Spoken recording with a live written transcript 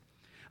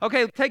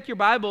Okay, take your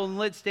Bible and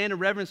let's stand in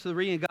reverence to the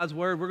reading of God's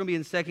Word. We're going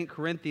to be in 2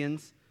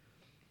 Corinthians.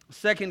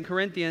 2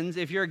 Corinthians.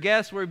 If you're a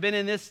guest, we've been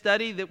in this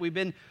study, that we've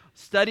been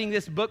studying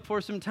this book for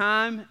some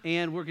time,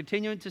 and we're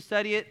continuing to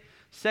study it.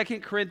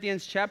 2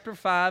 Corinthians chapter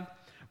 5.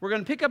 We're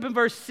going to pick up in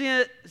verse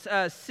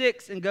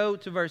 6 and go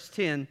to verse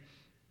 10.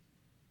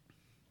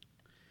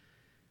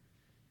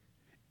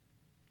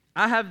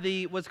 I have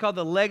what's called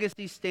the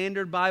Legacy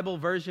Standard Bible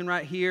version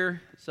right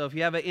here. So if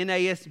you have an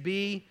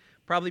NASB,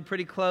 probably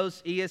pretty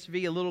close.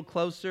 ESV, a little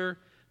closer.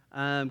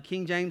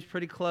 King James,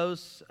 pretty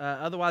close.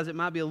 Otherwise, it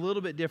might be a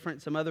little bit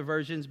different, some other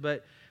versions,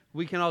 but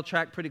we can all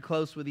track pretty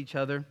close with each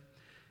other.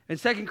 In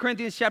 2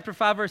 Corinthians chapter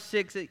 5, verse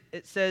 6,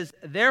 it says,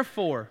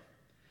 "Therefore,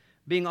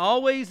 being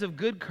always of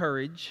good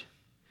courage,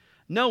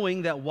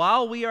 knowing that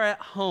while we are at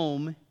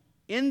home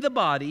in the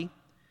body,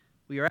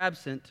 we are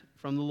absent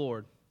from the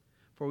Lord.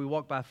 For we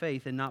walk by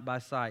faith and not by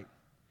sight.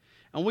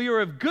 And we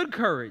are of good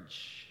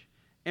courage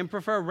and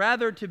prefer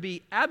rather to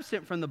be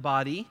absent from the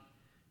body,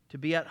 to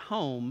be at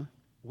home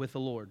with the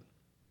Lord.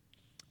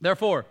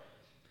 Therefore,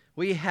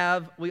 we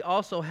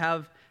also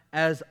have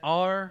as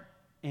our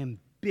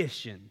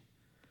ambition,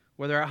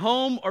 whether at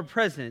home or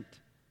present,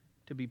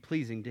 to be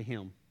pleasing to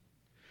Him.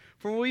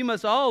 For we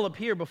must all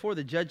appear before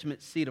the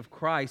judgment seat of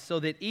Christ, so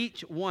that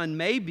each one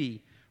may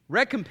be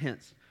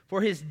recompensed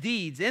for his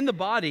deeds in the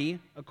body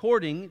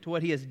according to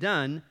what he has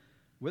done,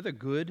 whether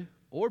good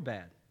or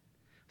bad.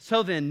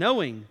 So then,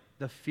 knowing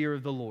the fear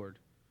of the Lord,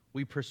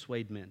 we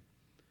persuade men."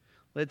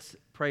 Let's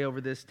pray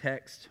over this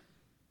text.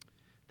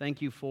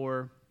 Thank you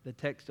for the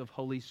text of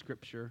Holy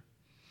Scripture.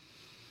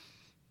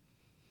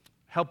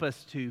 Help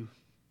us to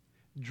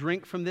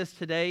drink from this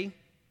today.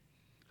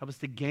 Help us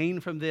to gain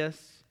from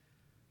this.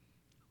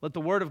 Let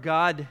the Word of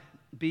God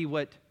be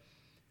what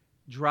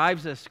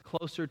drives us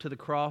closer to the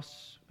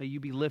cross. May you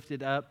be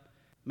lifted up.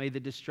 May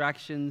the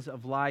distractions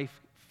of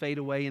life fade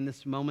away in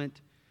this moment.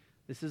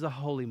 This is a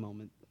holy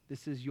moment.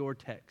 This is your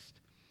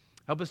text.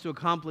 Help us to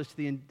accomplish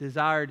the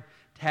desired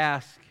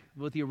task,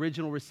 what the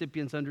original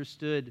recipients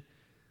understood.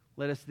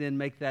 Let us then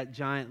make that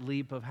giant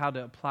leap of how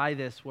to apply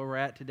this where we're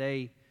at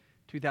today,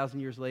 2,000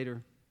 years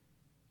later.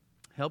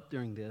 Help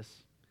during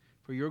this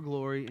for your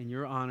glory and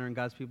your honor. And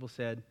God's people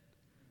said,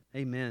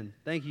 amen.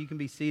 Thank you. You can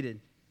be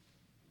seated.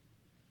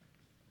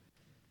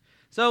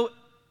 So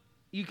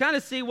you kind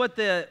of see what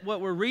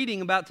we're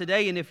reading about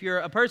today. And if you're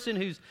a person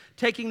who's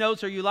taking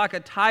notes or you like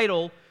a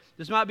title,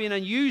 this might be an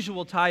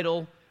unusual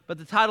title, but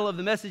the title of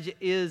the message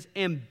is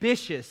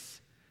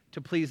Ambitious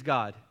to Please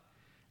God.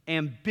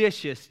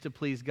 Ambitious to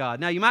please God.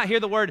 Now, you might hear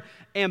the word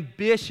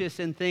ambitious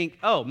and think,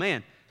 oh,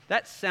 man,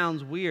 that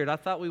sounds weird. I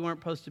thought we weren't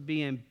supposed to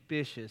be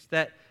ambitious.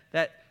 That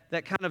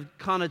kind of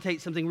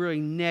connotates something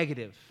really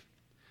negative.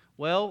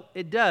 Well,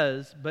 it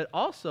does, but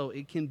also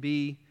it can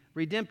be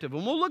redemptive.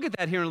 And we'll look at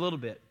that here in a little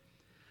bit.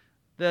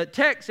 The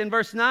text in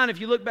verse 9, if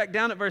you look back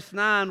down at verse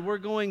 9, we're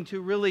going to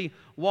really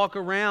walk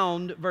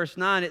around verse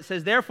 9. It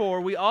says,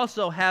 "Therefore, we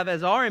also have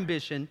as our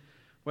ambition,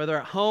 whether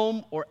at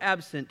home or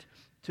absent,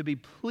 to be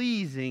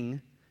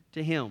pleasing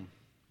to Him."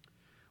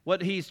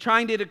 What he's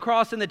trying to get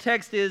across in the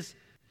text is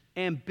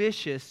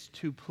ambitious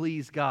to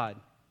please God.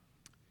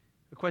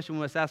 The question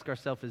we must ask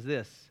ourselves is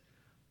this: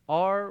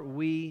 are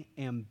we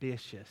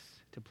ambitious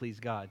to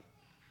please God?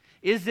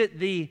 Is it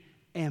the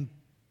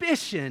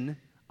ambition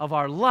of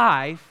our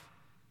life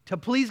to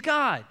please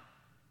God?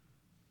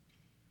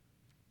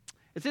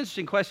 It's an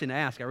interesting question to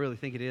ask. I really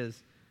think it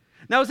is.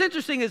 Now, what's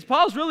interesting is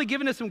Paul's really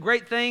given us some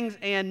great things,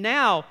 and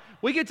now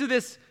we get to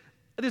this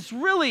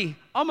really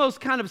almost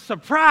kind of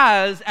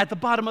surprise at the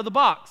bottom of the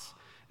box.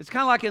 It's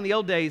kind of like in the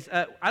old days.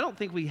 I don't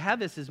think we have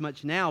this as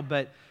much now,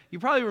 but you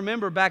probably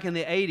remember back in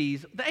the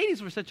 80s. The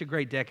 80s were such a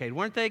great decade,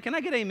 weren't they? Can I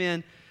get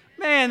amen?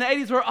 Man, the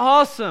 80s were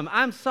awesome.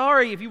 I'm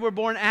sorry if you were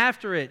born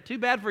after it. Too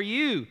bad for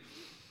you.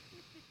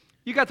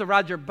 You got to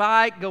ride your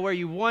bike, go where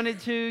you wanted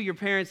to. Your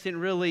parents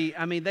didn't really,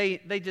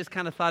 they just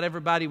kind of thought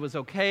everybody was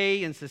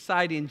okay in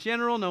society in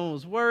general. No one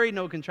was worried.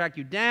 No one can track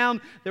you down.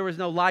 There was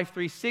no Life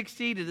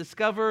 360 to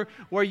discover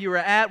where you were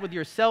at with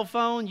your cell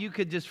phone. You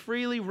could just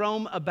freely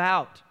roam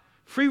about.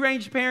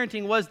 Free-range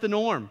parenting was the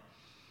norm.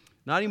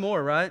 Not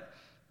anymore, right?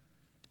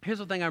 Here's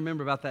the thing I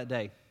remember about that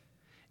day.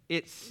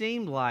 It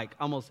seemed like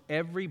almost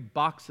every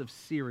box of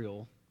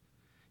cereal,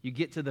 you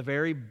get to the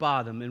very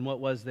bottom, and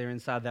what was there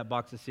inside that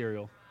box of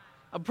cereal?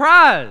 A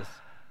prize,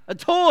 a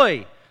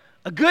toy,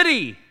 a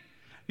goodie.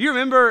 You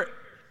remember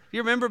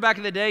back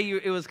in the day,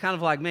 it was kind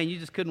of like, man, you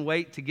just couldn't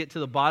wait to get to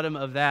the bottom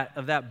of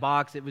that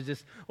box. It was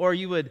just, or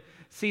you would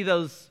see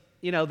those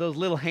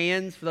little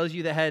hands. For those of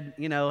you that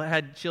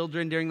had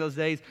children during those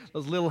days,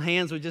 those little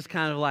hands would just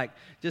kind of like,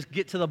 just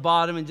get to the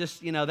bottom and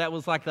just, that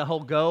was like the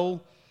whole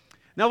goal.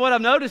 Now, what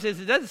I've noticed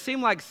is it doesn't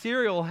seem like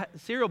cereal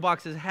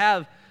boxes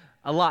have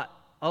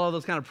all of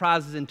those kind of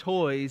prizes and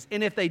toys,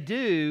 and if they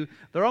do,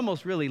 they're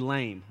almost really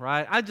lame,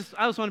 right? I just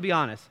want to be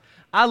honest.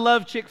 I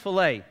love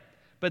Chick-fil-A,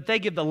 but they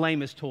give the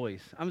lamest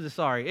toys. I'm just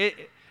sorry.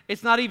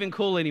 It's not even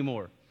cool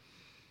anymore.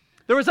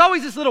 There was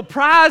always this little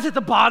prize at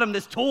the bottom,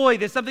 this toy,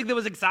 there's something that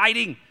was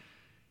exciting.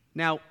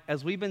 Now,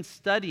 as we've been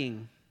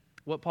studying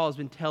what Paul has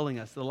been telling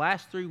us. The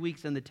last 3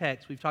 weeks in the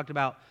text, we've talked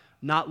about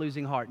not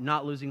losing heart,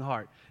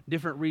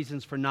 different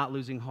reasons for not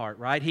losing heart,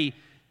 right?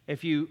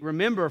 If you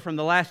remember from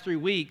the last 3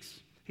 weeks,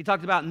 he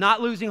talked about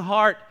not losing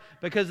heart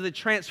because of the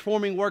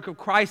transforming work of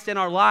Christ in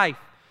our life.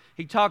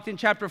 He talked in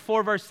chapter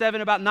 4, verse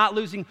 7 about not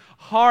losing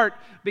heart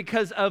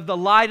because of the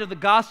light of the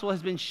gospel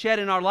has been shed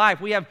in our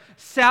life. We have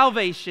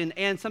salvation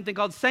and something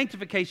called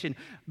sanctification,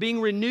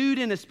 being renewed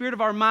in the spirit of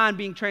our mind,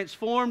 being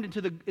transformed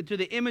into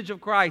the image of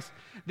Christ.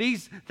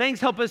 These things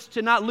help us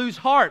to not lose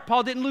heart.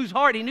 Paul didn't lose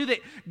heart. He knew that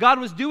God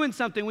was doing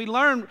something. We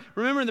learned,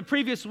 remember in the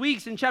previous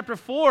weeks in chapter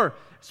 4,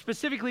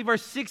 specifically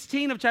verse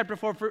 16 of chapter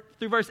 4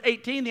 through verse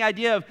 18, the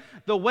idea of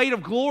the weight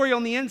of glory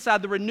on the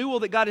inside, the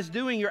renewal that God is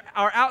doing.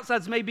 Our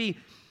outsides may be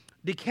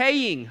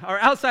decaying. Our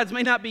outsides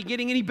may not be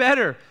getting any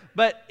better,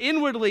 but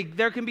inwardly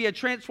there can be a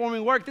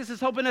transforming work. This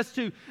is helping us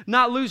to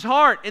not lose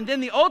heart. And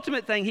then the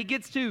ultimate thing, he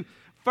gets to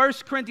 1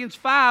 Corinthians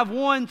 5,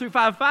 1 through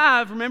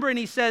 5, remember, and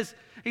he says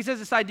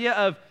this idea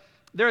of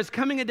there is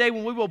coming a day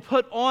when we will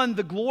put on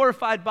the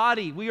glorified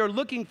body. We are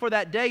looking for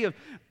that day of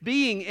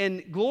being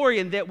in glory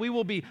and that we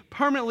will be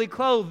permanently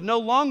clothed. No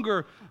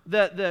longer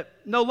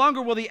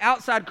will the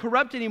outside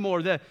corrupt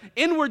anymore. The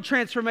inward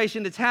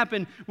transformation that's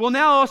happened will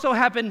now also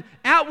happen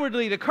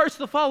outwardly. The curse of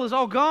the fall is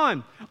all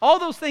gone. All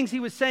those things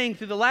he was saying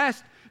through the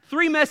last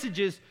 3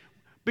 messages.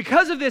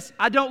 Because of this,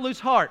 I don't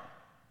lose heart.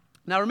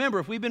 Now remember,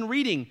 if you've been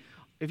reading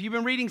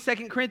 2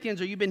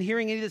 Corinthians or you've been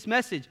hearing any of this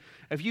message,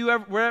 if you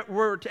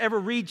were to ever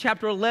read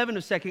chapter 11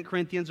 of 2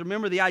 Corinthians,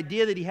 remember the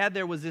idea that he had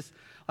there was this,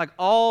 like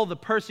all the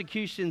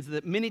persecutions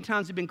that many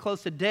times have been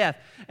close to death.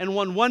 And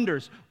one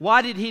wonders,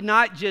 why did he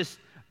not just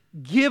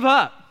give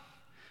up?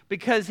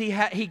 Because he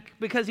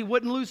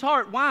wouldn't lose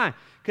heart. Why?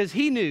 Because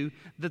he knew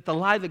that the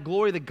light, the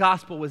glory of the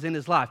gospel was in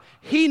his life.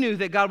 He knew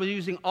that God was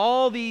using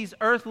all these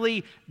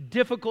earthly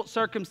difficult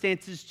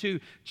circumstances to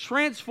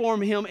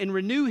transform him and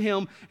renew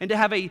him and to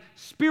have a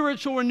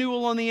spiritual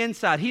renewal on the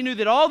inside. He knew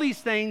that all these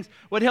things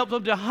would help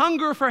him to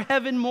hunger for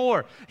heaven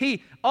more.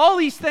 All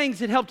these things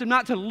had helped him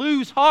not to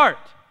lose heart.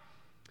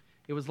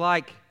 It was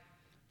like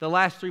the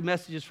last 3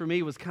 messages for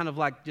me was kind of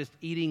like just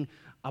eating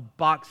a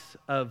box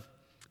of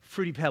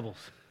Fruity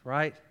Pebbles,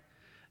 right?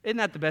 Isn't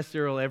that the best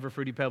cereal ever,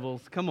 Fruity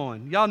Pebbles? Come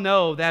on. Y'all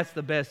know that's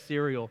the best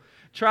cereal.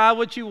 Try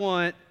what you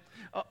want.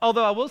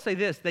 Although I will say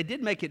this, they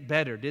did make it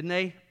better, didn't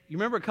they? You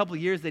remember a couple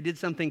of years they did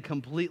something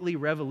completely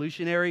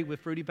revolutionary with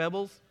Fruity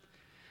Pebbles?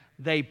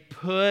 They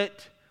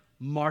put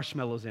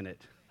marshmallows in it.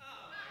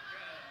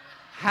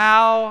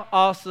 How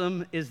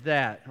awesome is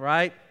that,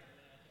 right?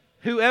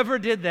 Whoever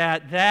did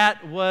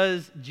that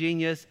was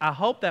genius. I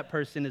hope that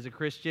person is a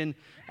Christian,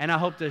 and I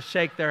hope to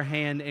shake their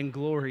hand in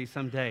glory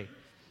someday.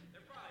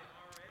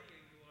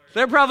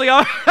 They probably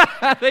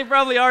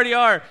already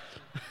are.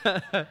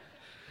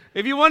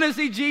 If you want to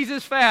see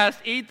Jesus fast,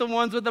 eat the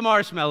ones with the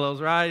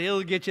marshmallows, right?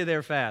 It'll get you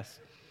there fast.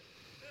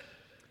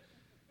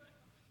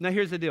 Now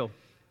here's the deal.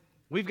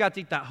 We've got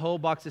to eat that whole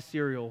box of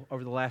cereal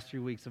over the last 3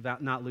 weeks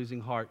without not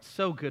losing heart.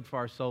 So good for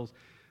our souls.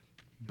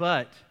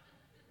 But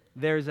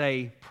there's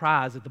a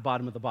prize at the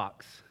bottom of the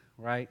box,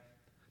 right?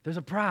 There's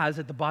a prize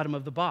at the bottom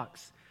of the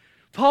box.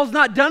 Paul's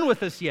not done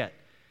with us yet.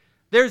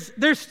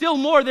 There's still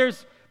more.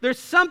 There's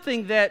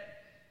something that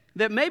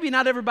maybe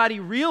not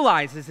everybody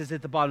realizes is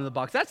at the bottom of the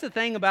box. That's the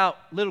thing about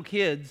little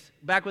kids.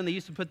 Back when they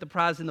used to put the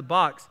prize in the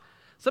box,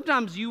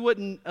 sometimes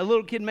a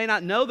little kid may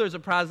not know there's a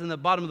prize in the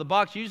bottom of the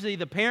box. Usually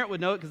the parent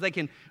would know it because they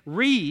can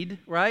read,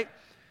 right?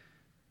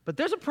 But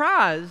there's a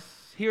prize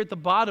here at the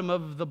bottom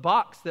of the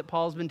box that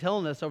Paul's been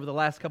telling us over the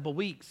last couple of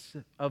weeks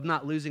of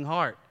not losing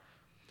heart.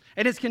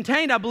 And it's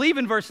contained, I believe,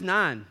 in verse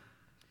 9.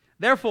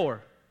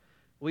 Therefore,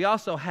 we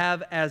also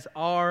have as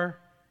our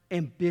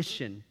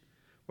ambition,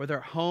 whether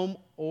at home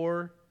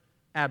or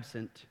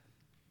absent,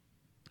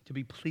 to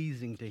be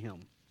pleasing to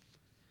him.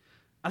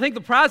 I think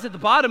the prize at the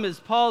bottom is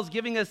Paul's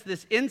giving us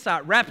this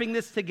insight, wrapping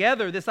this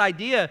together, this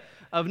idea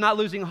of not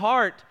losing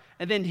heart,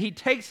 and then he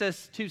takes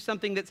us to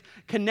something that's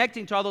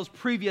connecting to all those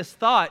previous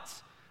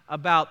thoughts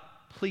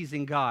about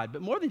pleasing God.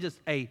 But more than just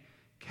a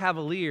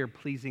cavalier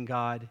pleasing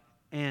God,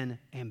 an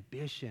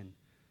ambition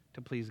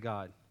to please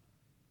God.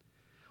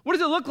 What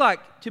does it look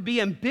like to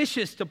be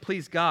ambitious to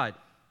please God?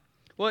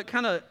 Well, it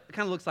kind of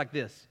looks like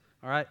this,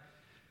 all right?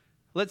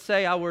 Let's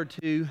say I were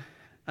to,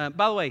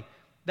 by the way,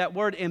 that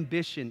word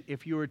ambition,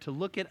 if you were to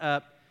look it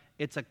up,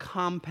 it's a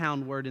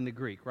compound word in the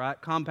Greek, right?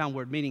 Compound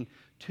word, meaning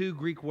 2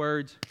 Greek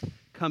words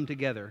come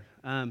together.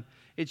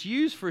 It's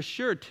used for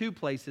sure 2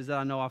 places that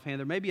I know offhand.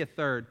 There may be a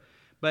third,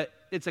 but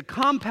it's a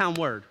compound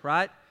word,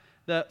 right?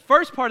 The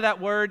first part of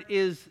that word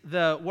is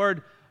the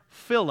word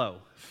philo,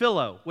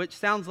 which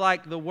sounds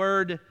like the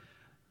word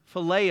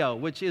phileo,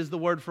 which is the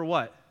word for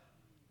what?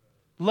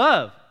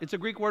 Love. It's a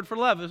Greek word for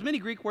love. There's many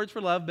Greek words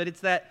for love, but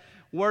it's that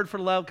word for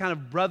love, kind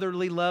of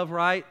brotherly love,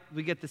 right?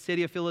 We get the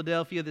city of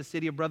Philadelphia, the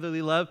city of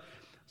brotherly love.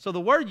 So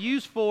the word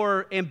used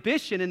for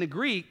ambition in the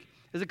Greek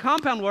is a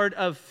compound word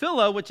of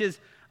philo, which is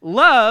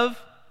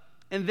love,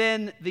 and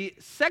then the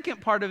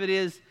second part of it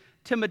is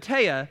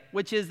timotheia,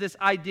 which is this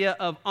idea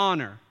of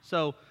honor.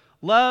 So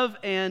love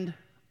and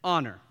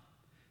honor.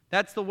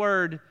 That's the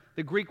word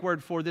the Greek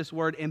word for this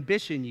word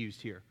ambition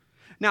used here.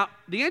 Now,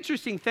 the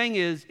interesting thing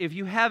is, if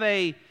you have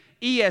a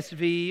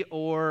ESV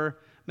or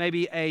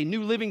maybe a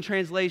New Living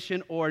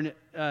Translation or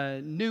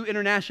a New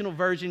International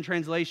Version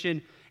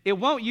translation, it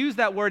won't use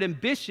that word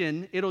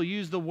ambition. It'll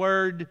use the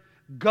word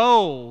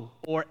goal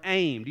or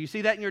aim. Do you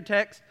see that in your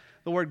text?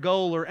 The word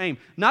goal or aim.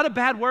 Not a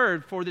bad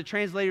word for the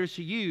translators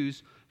to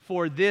use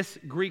for this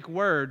Greek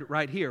word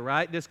right here,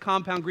 right? This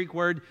compound Greek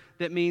word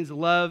that means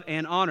love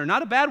and honor.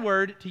 Not a bad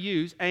word to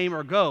use, aim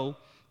or goal,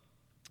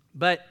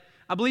 but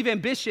I believe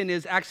ambition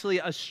is actually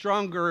a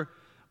stronger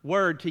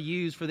word to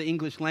use for the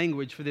English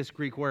language for this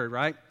Greek word,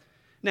 right?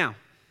 Now,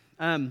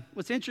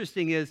 what's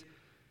interesting is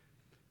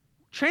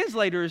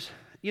translators,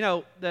 you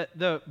know,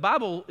 the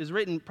Bible is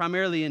written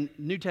primarily in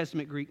New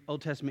Testament Greek,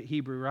 Old Testament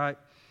Hebrew, right?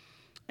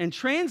 And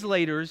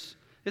translators,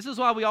 this is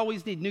why we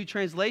always need new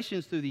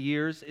translations through the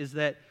years, is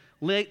that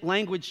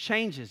language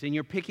changes and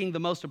you're picking the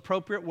most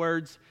appropriate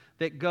words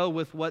that go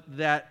with what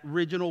that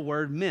original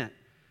word meant.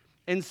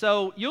 And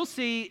so you'll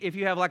see if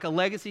you have like a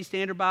Legacy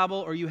Standard Bible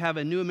or you have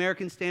a New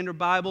American Standard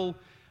Bible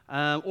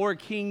or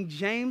King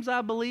James,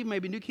 I believe,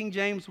 maybe New King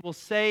James will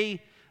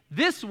say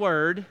this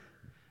word,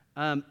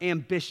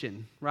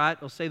 ambition, right?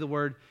 It'll say the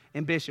word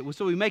ambition.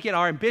 So we make it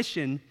our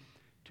ambition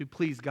to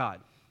please God.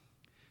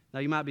 Now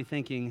you might be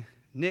thinking,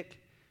 Nick,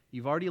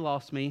 you've already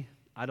lost me.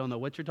 I don't know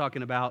what you're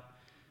talking about.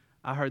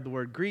 I heard the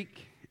word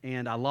Greek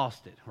and I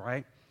lost it,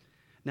 right?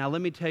 Now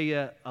let me tell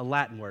you a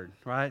Latin word,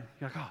 right?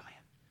 You're like, oh man,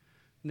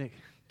 Nick,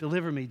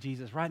 deliver me,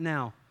 Jesus, right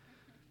now.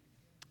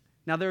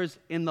 Now there's,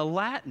 in the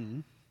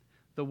Latin,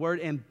 the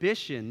word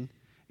ambition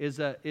is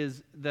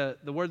the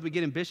word we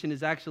get ambition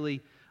is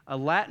actually a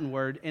Latin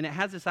word, and it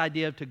has this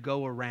idea of to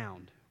go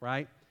around,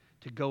 right?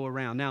 To go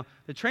around. Now,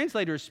 the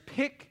translators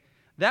pick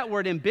that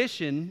word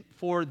ambition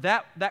for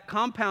that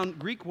compound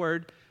Greek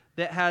word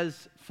that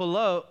has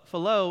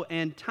philo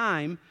and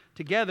time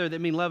together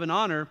that mean love and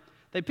honor.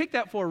 They pick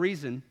that for a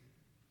reason,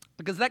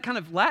 because that kind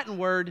of Latin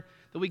word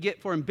that we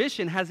get for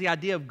ambition has the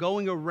idea of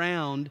going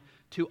around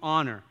to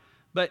honor.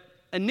 But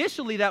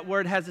initially that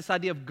word has this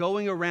idea of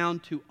going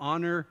around to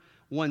honor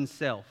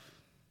oneself.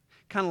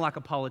 Kind of like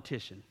a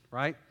politician,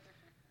 right?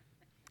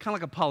 Kind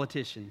of like a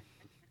politician.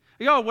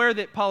 Are y'all aware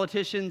that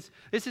politicians,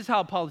 this is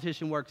how a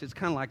politician works. It's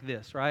kind of like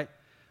this, right?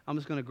 I'm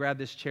just going to grab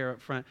this chair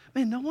up front.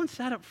 Man, no one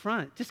sat up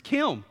front. Just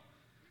Kim.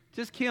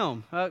 Just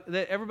Kim.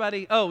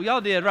 Everybody, oh, y'all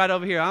did right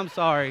over here. I'm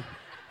sorry.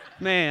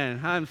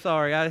 Man, I'm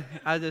sorry.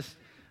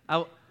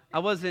 I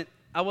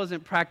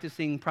wasn't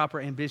practicing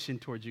proper ambition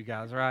towards you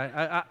guys, all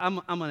right?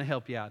 I'm going to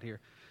help you out here.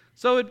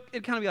 So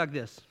it'd kind of be like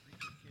this.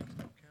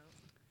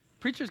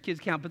 Preachers' kids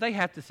count, but they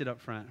have to sit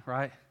up front,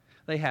 right?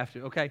 They have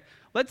to, okay?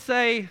 Let's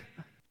say,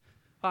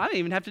 I didn't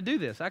even have to do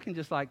this. I can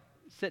just like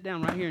sit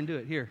down right here and do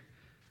it. Here.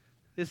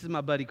 This is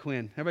my buddy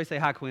Quinn. Everybody say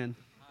hi, Quinn.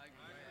 Hi,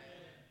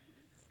 Quinn.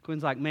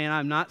 Quinn's like, man,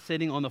 I'm not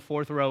sitting on the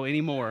fourth row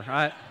anymore,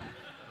 right?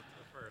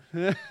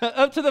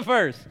 Up to the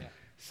first. Yeah.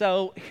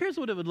 So here's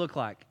what it would look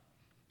like.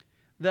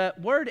 The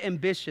word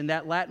ambition,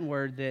 that Latin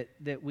word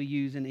that we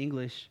use in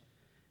English,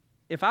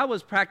 if I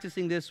was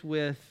practicing this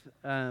with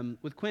Quinn,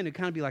 it'd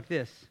kind of be like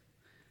this.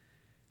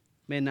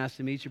 Man, nice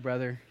to meet you,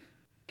 brother.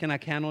 Can I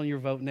count on your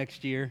vote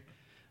next year?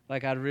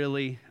 Like, I'd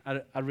really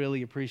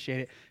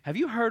appreciate it. Have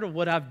you heard of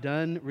what I've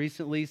done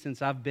recently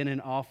since I've been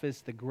in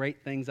office, the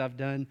great things I've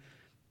done?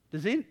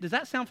 Does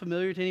that sound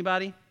familiar to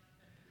anybody?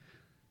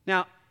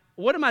 Now,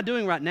 what am I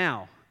doing right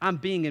now? I'm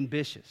being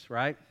ambitious,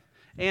 right?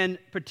 And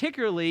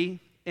particularly,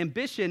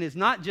 ambition is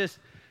not just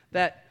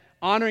that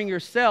honoring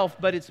yourself,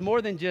 but it's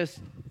more than just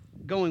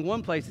going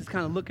one place. It's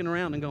kind of looking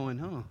around and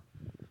going,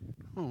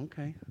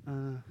 okay.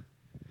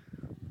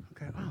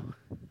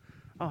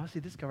 I see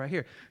this guy right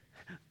here.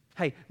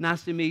 Hey,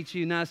 nice to meet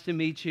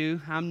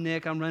you. I'm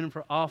Nick. I'm running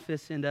for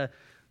office. And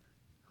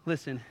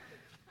listen,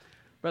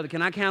 brother,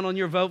 can I count on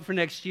your vote for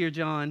next year,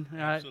 John? All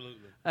right? Absolutely.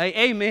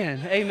 Hey,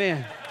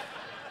 amen.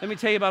 Let me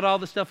tell you about all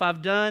the stuff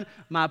I've done.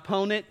 My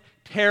opponent,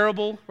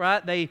 terrible,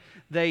 right?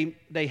 They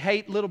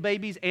hate little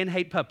babies and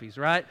hate puppies,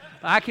 right?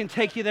 I can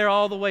take you there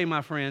all the way,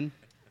 my friend.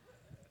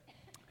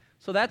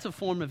 So that's a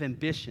form of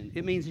ambition.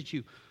 It means that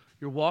you're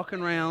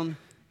walking around,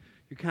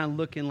 you're kind of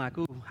looking like,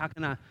 ooh, how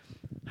can I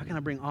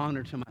bring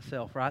honor to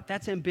myself, right?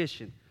 That's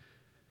ambition.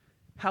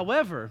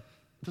 However,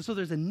 so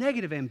there's a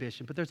negative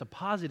ambition, but there's a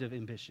positive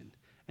ambition.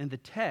 And the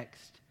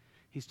text,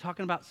 he's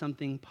talking about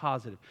something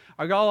positive.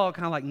 Are y'all all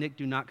kind of like, Nick,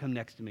 do not come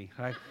next to me,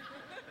 right?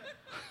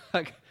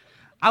 Like,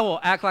 I will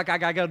act like I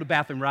got to go to the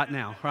bathroom right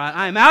now, right?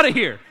 I am out of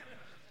here.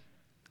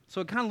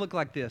 So it kind of looked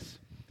like this.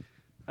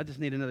 I just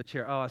need another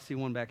chair. Oh, I see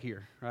one back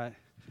here, right?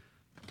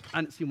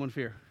 I didn't see one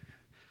here.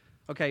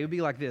 Okay, it would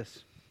be like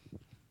this.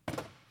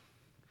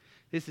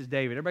 This is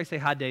David. Everybody say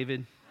hi,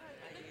 David. Hi,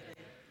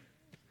 David.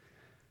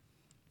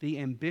 The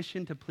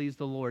ambition to please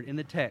the Lord in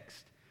the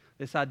text,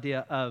 this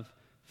idea of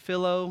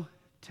philo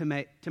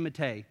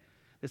timete,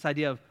 this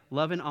idea of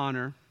love and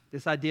honor,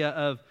 this idea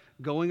of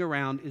going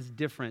around is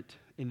different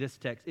in this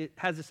text. It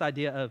has this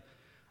idea of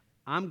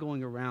I'm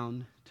going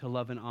around to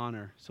love and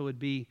honor. So it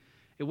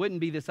wouldn't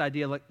be this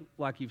idea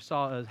like you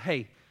saw as,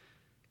 hey,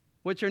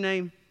 what's your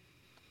name?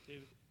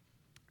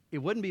 it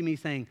wouldn't be me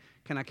saying,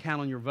 can I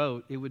count on your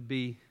vote? It would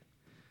be,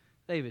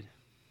 David,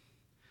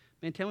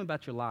 man, tell me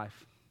about your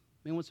life.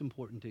 Man, what's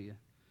important to you?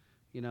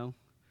 You know?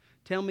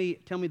 Tell me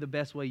the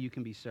best way you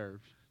can be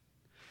served.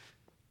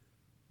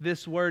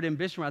 This word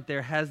ambition right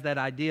there has that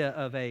idea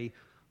of a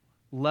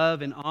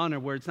love and honor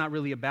where it's not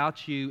really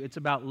about you, it's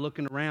about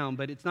looking around.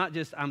 But it's not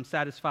just I'm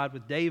satisfied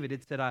with David,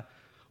 it's that I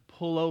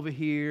pull over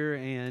here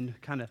and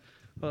kind of,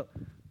 well,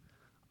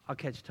 I'll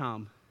catch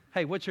Tom.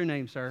 Hey, what's your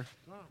name, sir?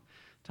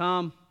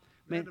 Tom.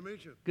 Man, good to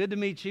meet you. Good to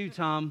meet you,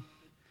 Tom.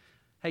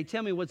 Hey,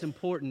 tell me what's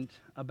important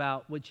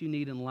about what you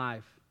need in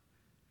life.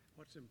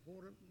 What's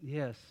important?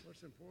 Yes.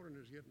 What's important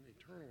is getting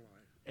eternal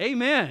life.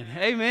 Amen.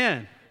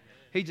 Amen.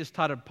 He just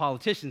taught a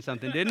politician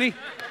something, didn't he?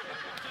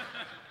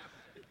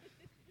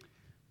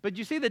 But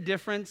you see the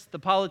difference? The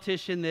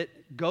politician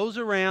that goes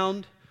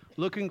around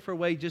looking for a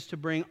way just to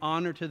bring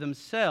honor to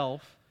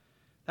themselves,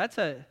 that's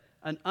an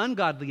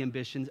ungodly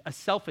ambition, a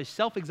selfish,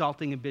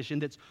 self-exalting ambition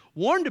that's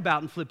warned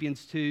about in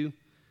Philippians 2.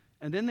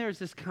 And then there's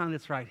this kind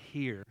that's right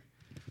here.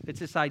 It's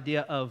this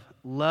idea of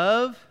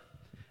love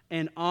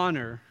and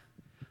honor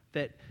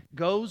that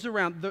goes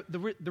around.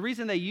 The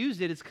reason they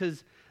used it is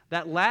because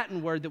that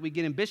Latin word that we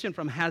get ambition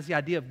from has the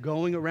idea of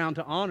going around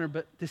to honor,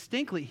 but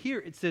distinctly here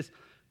it's this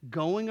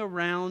going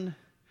around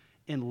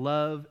in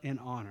love and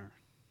honor.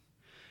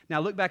 Now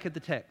look back at the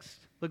text.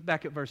 Look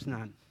back at verse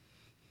 9.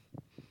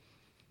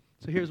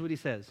 So here's what he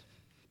says.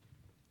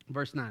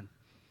 Verse 9.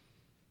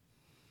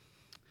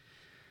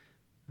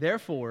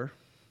 Therefore,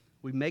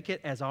 we make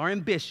it as our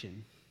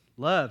ambition,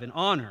 love and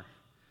honor,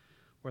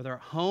 whether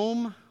at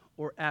home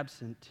or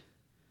absent,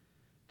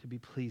 to be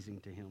pleasing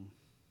to him.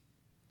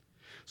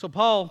 So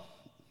Paul,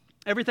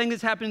 everything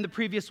that's happened in the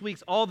previous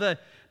weeks, all the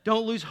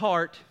don't lose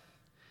heart,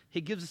 he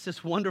gives us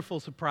this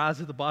wonderful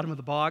surprise at the bottom of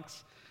the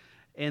box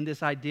and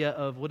this idea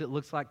of what it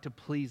looks like to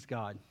please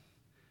God.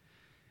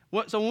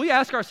 So when we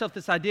ask ourselves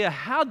this idea,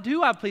 how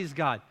do I please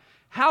God?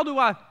 How do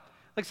I,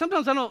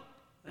 sometimes it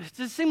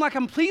doesn't seem like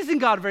I'm pleasing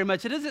God very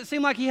much. It doesn't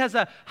seem like he has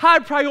a high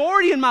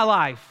priority in my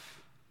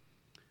life.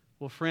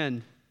 Well,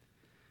 friend,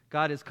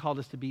 God has called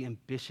us to be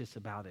ambitious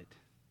about it.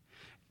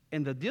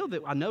 And the deal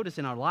that I notice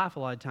in our life a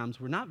lot of times,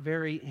 we're not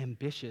very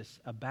ambitious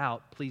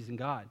about pleasing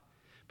God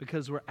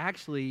because we're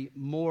actually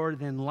more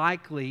than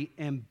likely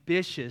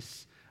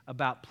ambitious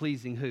about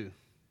pleasing who?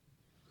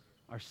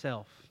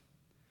 Ourselves.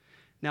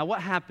 Now,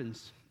 what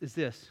happens is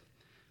this.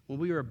 When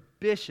we are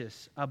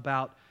ambitious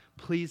about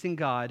pleasing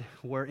God,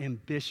 we're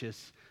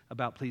ambitious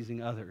about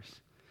pleasing others.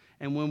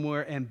 And when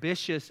we're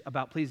ambitious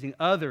about pleasing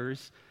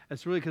others,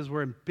 it's really because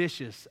we're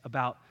ambitious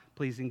about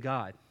pleasing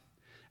God.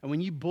 And when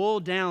you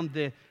boil down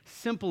the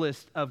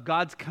simplest of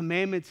God's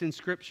commandments in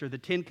Scripture, the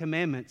 10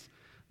 Commandments,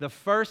 the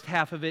first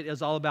half of it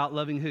is all about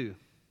loving who?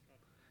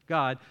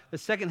 God. The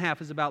second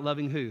half is about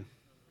loving who?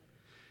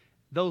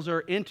 Those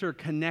are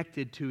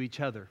interconnected to each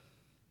other.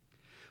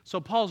 So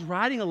Paul's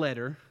writing a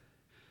letter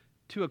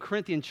to a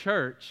Corinthian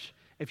church.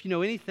 If you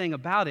know anything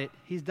about it,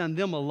 he's done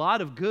them a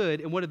lot of good.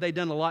 And what have they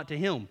done a lot to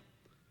him?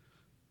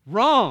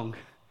 Wrong.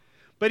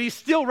 But he's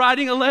still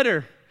writing a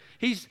letter.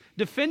 He's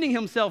defending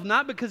himself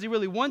not because he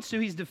really wants to.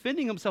 He's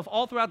defending himself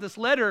all throughout this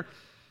letter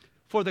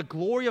for the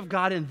glory of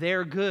God and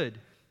their good.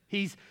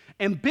 He's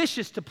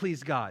ambitious to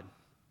please God.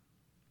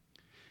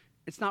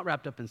 It's not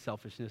wrapped up in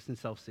selfishness and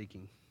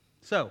self-seeking.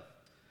 So,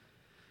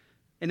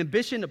 an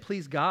ambition to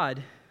please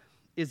God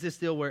is this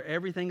deal where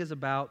everything is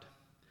about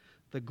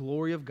the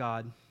glory of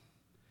God,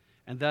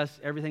 and thus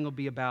everything will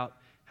be about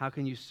how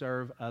can you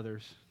serve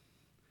others.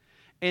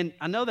 And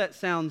I know that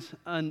sounds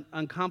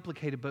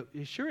uncomplicated, but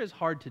it sure is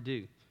hard to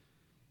do.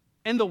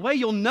 And the way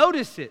you'll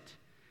notice it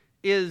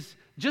is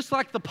just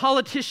like the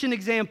politician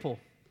example.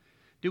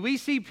 Do we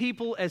see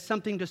people as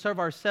something to serve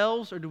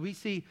ourselves, or do we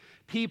see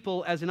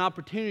people as an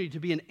opportunity to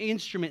be an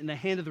instrument in the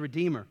hand of the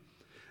Redeemer?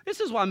 This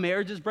is why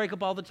marriages break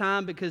up all the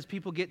time, because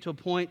people get to a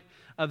point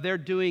of they're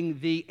doing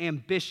the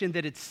ambition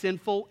that it's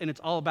sinful and it's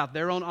all about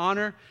their own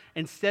honor,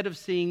 instead of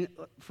seeing,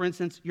 for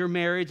instance, your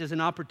marriage as an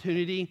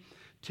opportunity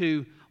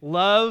to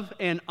love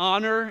and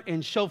honor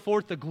and show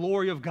forth the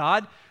glory of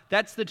God.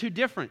 That's the two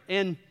different.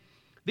 And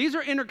these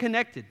are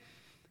interconnected.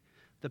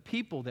 The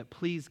people that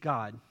please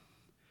God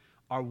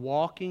are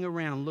walking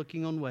around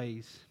looking on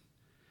ways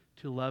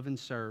to love and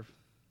serve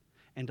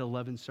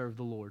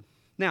the Lord.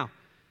 Now,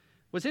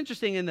 what's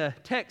interesting in the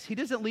text, he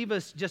doesn't leave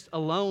us just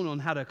alone on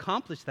how to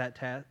accomplish that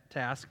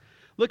task.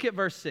 Look at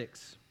verse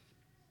 6.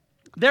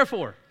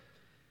 Therefore,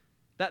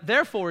 that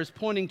therefore is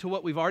pointing to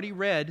what we've already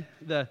read,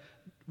 the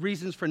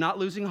reasons for not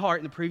losing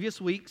heart in the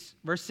previous weeks.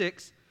 Verse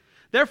 6,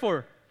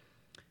 therefore,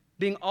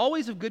 being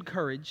always of good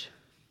courage,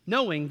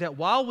 knowing that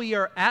while we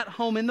are at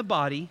home in the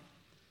body,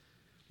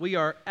 we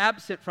are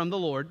absent from the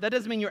Lord. That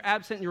doesn't mean you're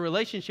absent in your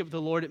relationship with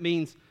the Lord. It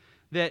means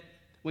that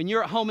when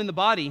you're at home in the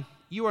body,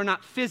 you are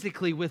not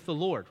physically with the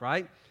Lord,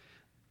 right?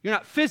 You're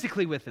not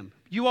physically with Him.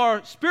 You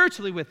are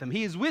spiritually with Him.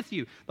 He is with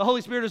you. The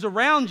Holy Spirit is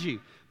around you.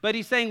 But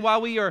He's saying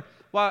while we are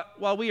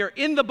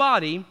in the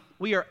body,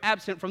 we are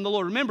absent from the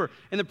Lord. Remember,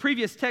 in the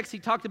previous text, he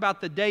talked about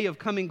the day of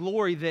coming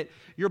glory, that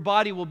your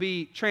body will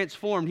be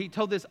transformed. He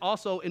told this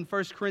also in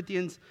 1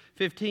 Corinthians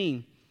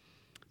 15.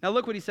 Now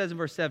look what he says in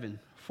verse 7.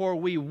 For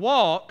we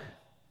walk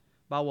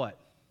by what?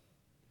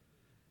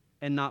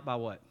 And not by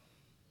what?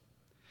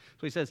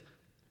 So he says,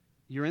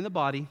 you're in the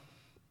body.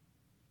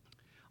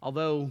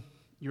 Although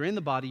you're in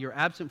the body, you're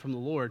absent from the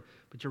Lord,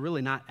 but you're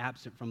really not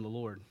absent from the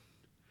Lord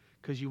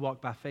because you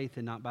walk by faith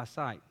and not by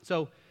sight.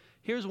 So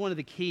here's one of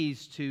the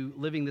keys to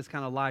living this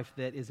kind of life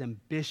that is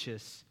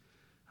ambitious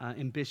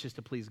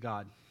to please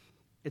God.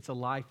 It's a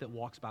life that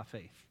walks by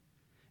faith.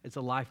 It's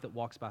a life that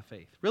walks by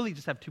faith. Really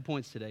just have 2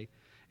 points today.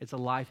 It's a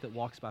life that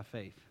walks by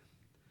faith.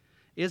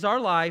 Does our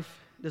life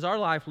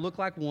look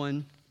like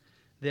one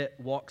that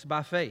walks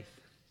by faith?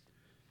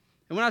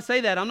 And when I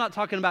say that, I'm not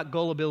talking about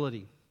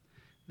gullibility.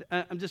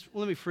 Let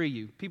me free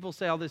you. People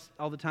say all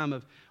the time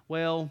of,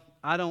 well,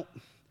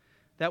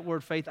 that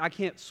word faith, I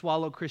can't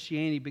swallow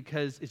Christianity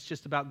because it's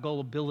just about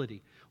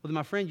gullibility. Well, then,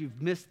 my friend,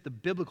 you've missed the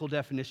biblical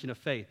definition of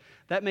faith.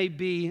 That may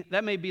be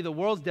the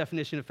world's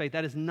definition of faith.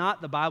 That is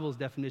not the Bible's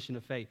definition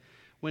of faith.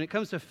 When it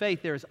comes to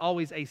faith, there is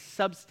always a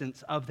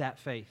substance of that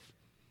faith.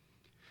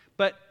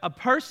 But a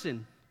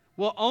person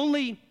will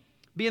only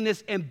be in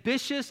this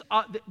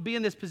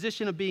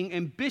position of being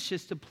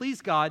ambitious to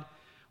please God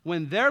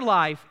when their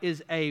life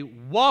is a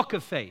walk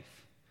of faith.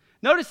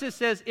 Notice it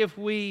says, if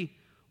we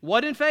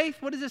what in faith?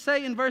 What does it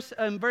say in verse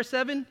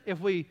 7? If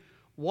we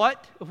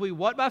what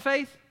by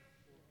faith?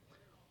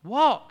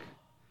 Walk.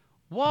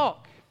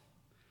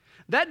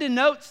 That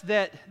denotes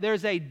that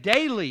there's a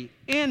daily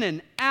in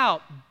and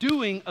out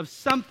doing of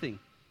something.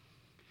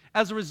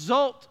 As a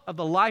result of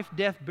the life,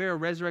 death, burial,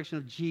 resurrection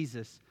of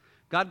Jesus,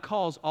 God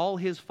calls all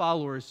his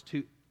followers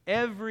to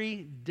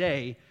every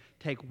day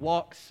take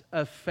walks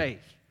of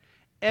faith.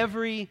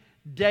 Every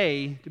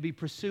day to be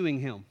pursuing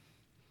him.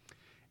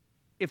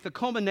 If the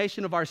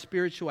culmination of our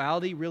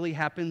spirituality really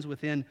happens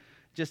within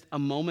just a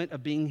moment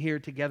of being here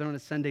together on a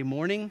Sunday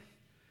morning,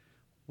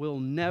 we'll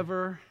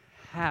never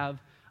have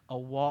a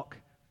walk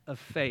of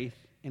faith.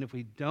 And if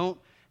we don't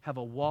have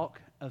a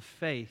walk of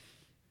faith,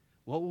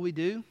 what will we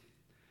do?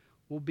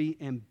 We'll be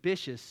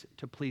ambitious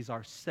to please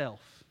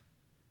ourselves.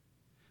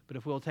 But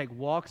if we'll take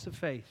walks of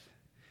faith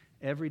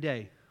every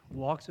day,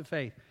 walks of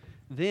faith,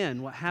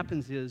 then what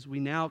happens is we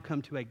now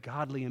come to a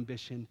godly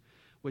ambition,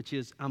 which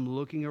is I'm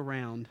looking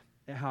around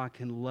at how I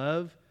can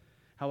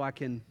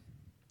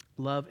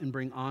love and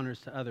bring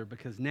honors to others,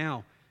 because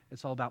now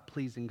it's all about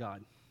pleasing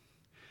God.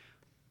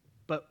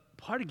 But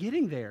part of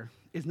getting there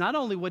is not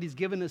only what he's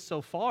given us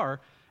so far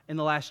in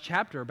the last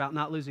chapter about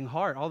not losing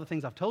heart, all the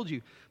things I've told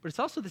you, but it's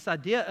also this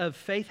idea of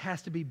faith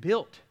has to be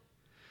built.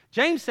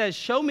 James says,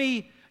 show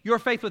me your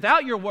faith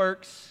without your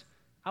works.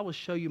 I will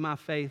show you my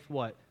faith,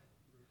 what?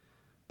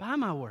 By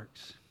my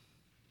works.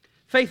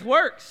 Faith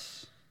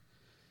works.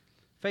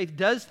 Faith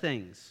does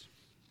things,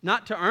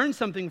 not to earn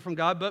something from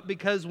God, but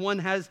because one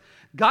has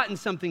gotten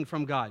something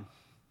from God.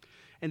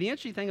 And the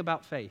interesting thing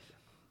about faith,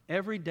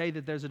 every day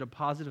that there's a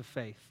deposit of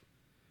faith,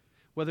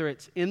 whether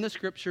it's in the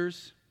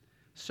scriptures,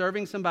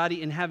 serving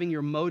somebody and having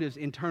your motives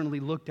internally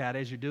looked at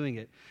as you're doing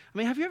it. I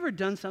mean, have you ever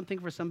done something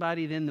for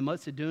somebody, then in the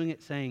midst of doing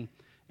it saying,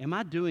 am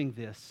I doing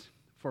this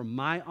for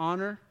my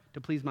honor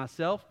to please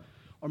myself,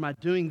 or am I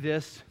doing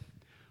this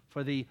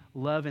for the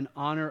love and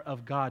honor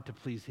of God to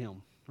please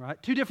him,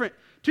 right? Two different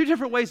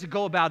ways to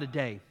go about a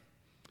day.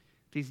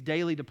 These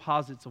daily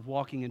deposits of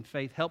walking in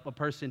faith help a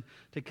person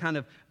to kind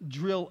of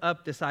drill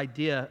up this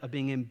idea of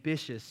being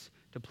ambitious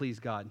to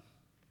please God.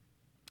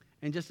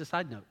 And just a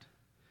side note,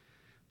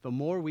 the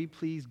more we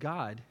please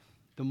God,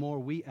 the more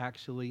we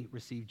actually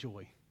receive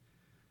joy.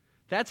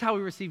 That's how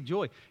we receive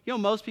joy. You know,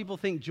 most people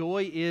think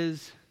joy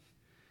is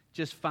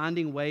just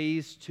finding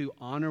ways to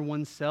honor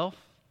oneself.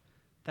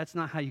 That's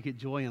not how you get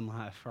joy in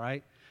life,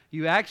 right?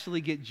 You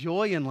actually get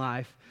joy in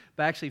life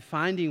by actually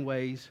finding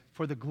ways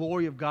for the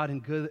glory of God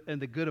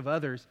and the good of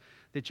others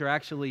that you're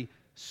actually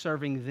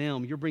serving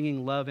them. You're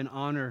bringing love and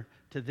honor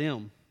to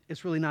them.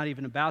 It's really not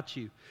even about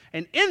you.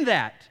 And in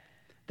that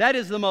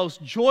is the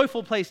most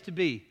joyful place to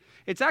be.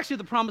 It's actually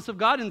the promise of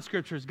God in the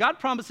Scriptures. God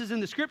promises in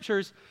the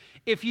Scriptures,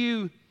 if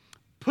you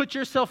put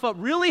yourself up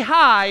really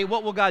high,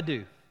 what will God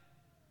do?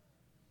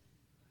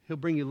 He'll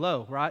bring you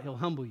low, right? He'll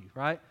humble you,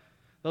 right?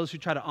 Those who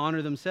try to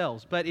honor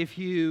themselves. But if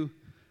you,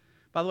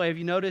 by the way, have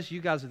you noticed?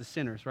 You guys are the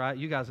sinners, right?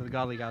 You guys are the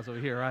godly guys over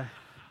here, right?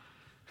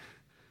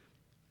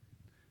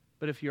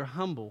 But if you're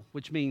humble,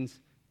 which means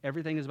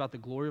everything is about the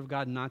glory of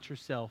God, not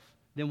yourself,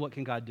 then what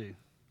can God do?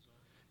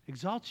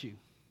 Exalt you.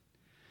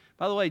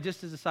 By the way,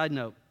 just as a side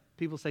note,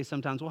 people say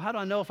sometimes, well, how do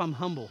I know if I'm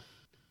humble?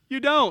 You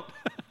don't.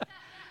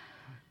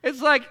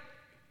 It's like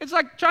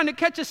trying to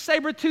catch a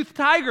saber-toothed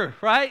tiger,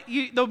 right?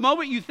 The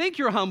moment you think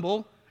you're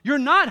humble, you're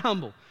not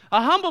humble.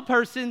 A humble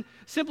person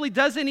simply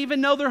doesn't even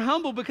know they're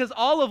humble, because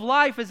all of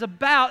life is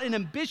about an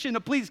ambition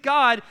to please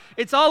God.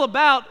 It's all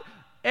about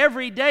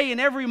every day and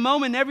every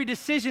moment, every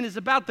decision is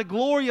about the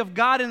glory of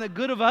God and the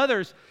good of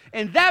others.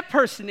 And that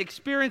person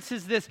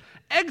experiences this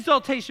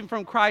exaltation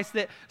from Christ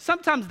that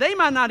sometimes they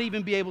might not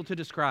even be able to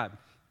describe.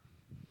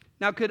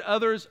 Now, could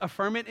others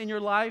affirm it in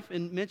your life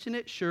and mention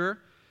it? Sure.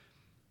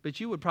 But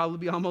you would probably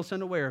be almost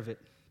unaware of it.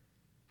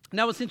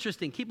 Now, what's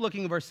interesting, keep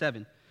looking at verse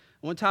 7.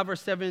 I want to tie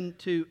verse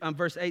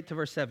 8 to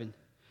verse 7.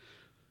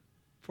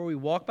 For we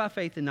walk by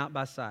faith and not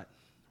by sight,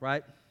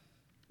 right?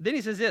 Then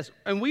he says this,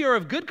 and we are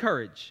of good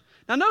courage.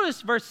 Now,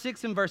 notice verse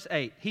 6 and verse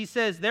 8. He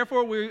says,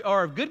 therefore we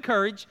are of good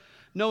courage,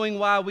 knowing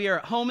while we are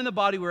at home in the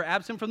body, we're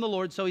absent from the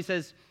Lord. So he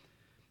says,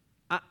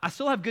 I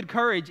still have good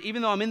courage,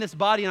 even though I'm in this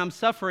body and I'm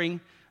suffering,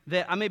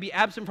 that I may be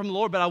absent from the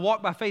Lord, but I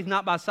walk by faith,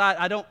 not by sight.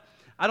 I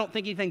don't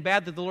think anything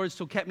bad that the Lord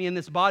still kept me in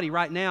this body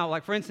right now.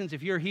 Like, for instance,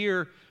 if you're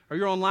here or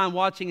you're online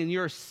watching and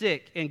you're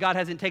sick and God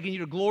hasn't taken you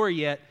to glory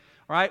yet,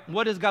 all right,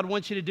 what does God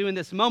want you to do in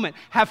this moment?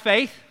 Have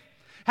faith.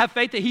 Have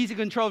faith that He's in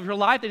control of your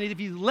life, and if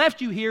He's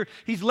left you here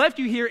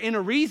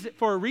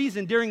for a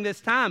reason during this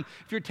time.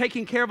 If you're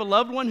taking care of a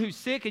loved one who's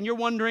sick and you're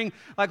wondering,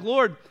 like,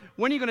 Lord,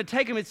 when are you going to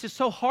take them? It's just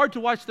so hard to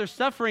watch their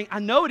suffering. I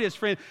know it is,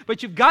 friend,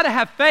 but you've got to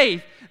have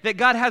faith that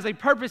God has a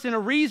purpose and a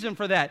reason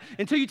for that.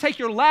 Until you take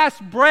your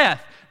last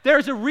breath,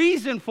 there's a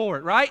reason for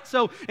it, right?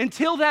 So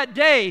until that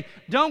day,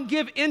 don't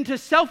give in to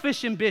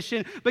selfish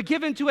ambition, but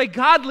give into a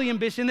godly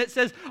ambition that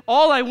says,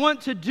 all I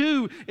want to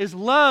do is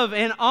love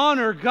and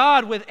honor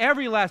God with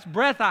every last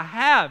breath I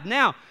have.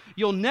 Now,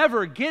 you'll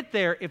never get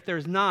there if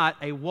there's not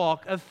a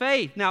walk of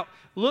faith. Now,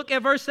 look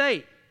at verse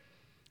 8.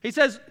 He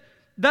says,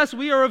 thus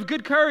we are of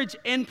good courage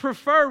and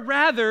prefer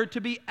rather to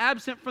be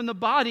absent from the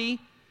body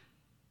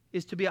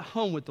is to be at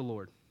home with the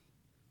Lord.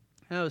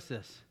 Notice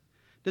this.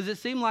 Does it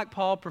seem like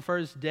Paul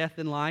prefers death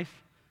than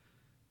life?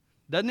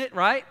 Doesn't it,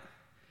 right?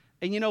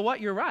 And you know what?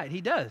 You're right. He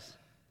does.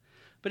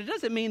 But it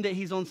doesn't mean that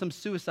he's on some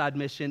suicide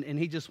mission and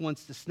he just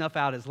wants to snuff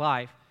out his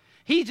life.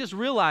 He just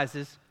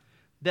realizes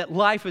that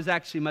life is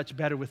actually much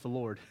better with the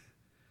Lord.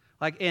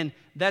 And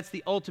that's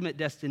the ultimate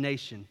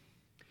destination.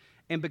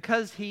 And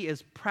because he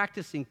is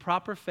practicing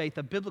proper faith,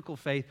 a biblical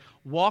faith,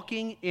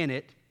 walking in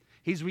it,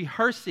 he's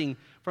rehearsing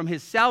from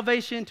his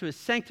salvation to his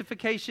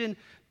sanctification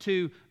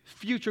to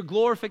future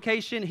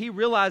glorification. He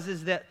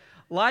realizes that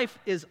life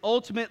is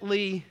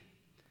ultimately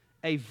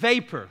a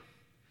vapor.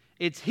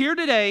 It's here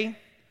today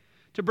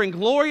to bring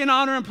glory and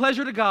honor and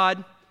pleasure to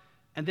God,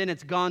 and then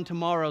it's gone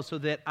tomorrow so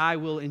that I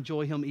will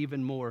enjoy Him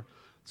even more.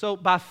 So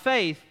by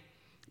faith,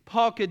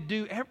 Paul could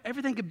do,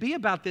 everything could be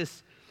about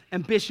this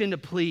ambition to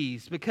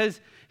please, because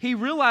he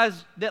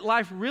realized that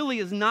life really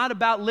is not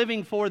about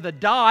living for the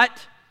dot,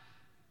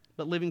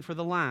 but living for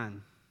the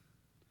line.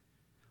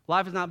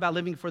 Life is not about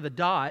living for the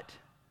dot,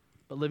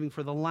 but living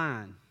for the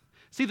line.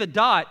 See, the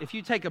dot, if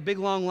you take a big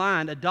long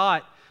line, a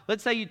dot,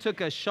 let's say you took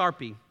a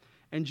Sharpie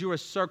and drew a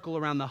circle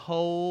around the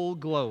whole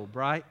globe,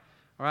 right?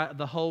 All right,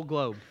 the whole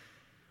globe.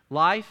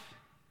 Life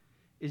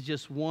is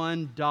just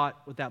one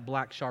dot with that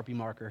black Sharpie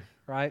marker,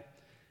 right?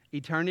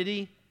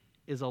 Eternity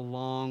is a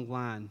long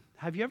line.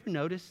 Have you ever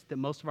noticed that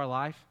most of our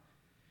life,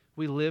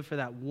 we live for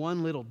that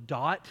one little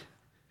dot,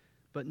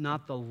 but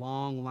not the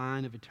long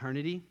line of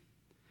eternity?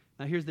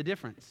 Now, here's the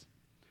difference.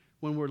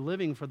 When we're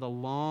living for the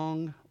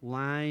long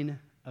line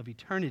of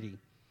eternity,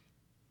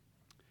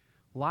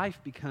 life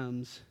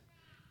becomes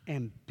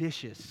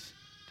ambitious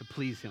to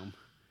please Him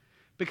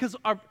because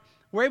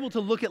we're able to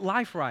look at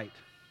life right.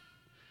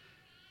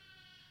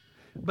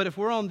 But if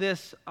we're on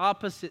this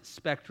opposite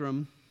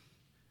spectrum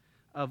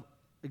of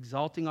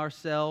exalting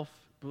ourselves,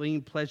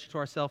 bringing pleasure to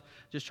ourselves,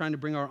 just trying to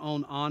bring our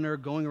own honor,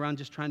 going around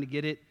just trying to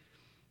get it,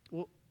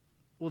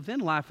 well, then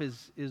life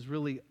is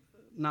really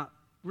not,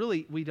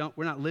 really,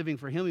 we're not living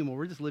for Him anymore.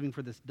 We're just living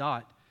for this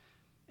dot.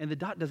 And the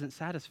dot doesn't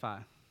satisfy.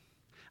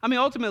 I mean,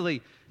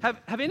 ultimately, have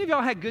any of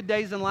y'all had good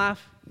days in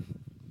life?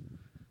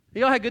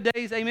 Y'all had good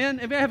days, amen?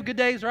 Anybody have good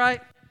days,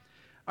 right?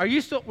 Were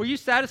you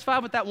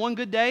satisfied with that one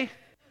good day?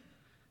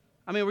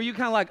 I mean, were you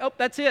kind of like, oh,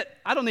 that's it.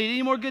 I don't need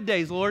any more good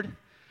days, Lord.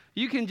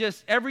 You can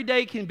just, every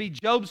day can be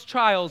Job's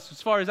trials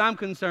as far as I'm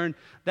concerned.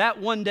 That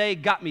one day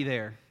got me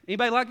there.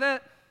 Anybody like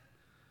that?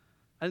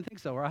 I didn't think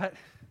so, right?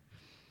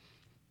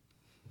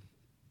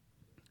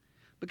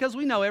 Because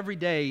we know every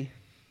day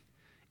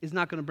is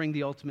not going to bring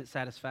the ultimate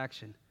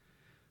satisfaction.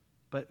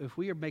 But if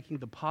we are making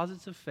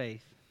deposits of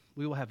faith,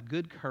 we will have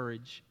good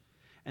courage,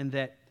 and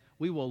that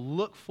we will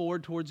look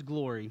forward towards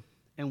glory,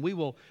 and we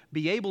will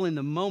be able in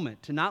the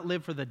moment to not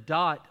live for the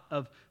dot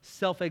of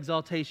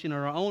self-exaltation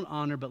or our own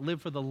honor, but live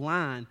for the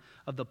line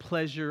of the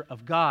pleasure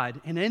of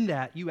God. And in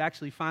that, you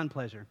actually find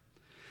pleasure.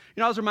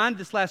 You know, I was reminded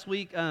this last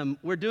week,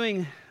 we're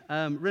doing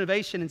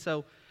renovation, and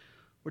so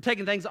we're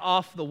taking things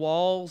off the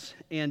walls,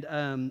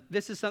 and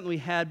this is something we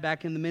had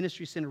back in the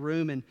ministry center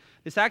room, and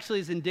this actually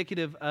is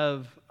indicative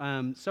of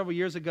several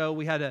years ago,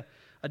 we had a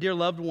dear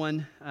loved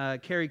one,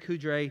 Carrie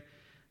Kudre,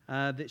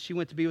 that she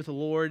went to be with the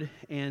Lord,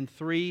 and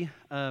three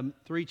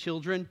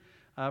children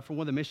from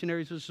one of the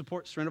missionaries who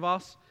support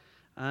Srinivas.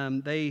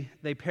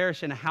 They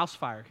perished in a house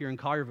fire here in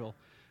Collierville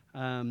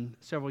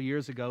several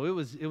years ago.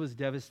 It was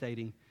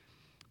devastating.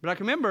 But I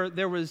can remember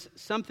there was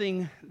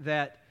something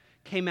that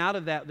came out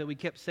of that we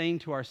kept saying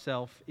to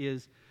ourselves,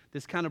 is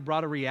this kind of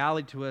brought a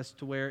reality to us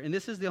to where, and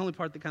this is the only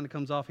part that kind of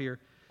comes off here,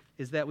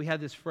 is that we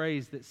had this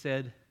phrase that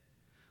said,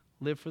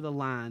 live for the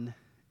line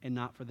and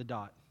not for the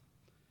dot.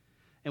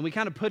 And we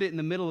kind of put it in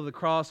the middle of the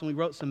cross, and we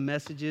wrote some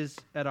messages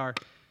at our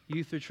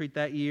youth retreat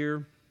that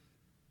year.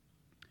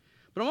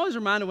 But I'm always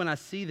reminded when I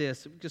see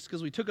this, just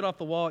because we took it off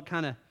the wall, it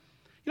kind of,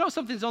 if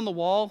something's on the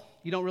wall,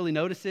 you don't really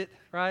notice it,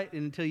 right?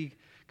 And until you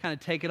kind of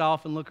take it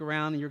off and look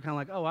around, and you're kind of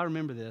like, oh, I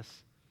remember this.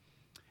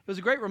 It was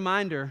a great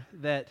reminder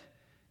that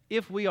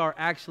if we are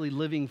actually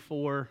living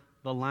for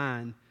the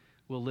line,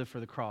 we'll live for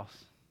the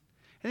cross.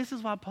 And this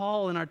is why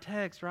Paul in our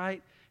text,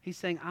 right? He's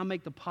saying, I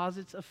make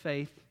deposits of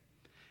faith,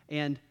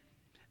 and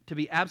to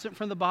be absent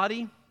from the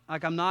body,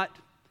 to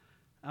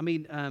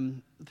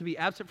be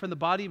absent from the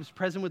body is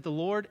present with the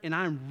Lord, and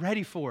I'm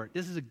ready for it.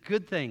 This is a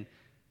good thing.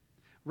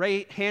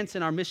 Ray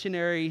Hansen, our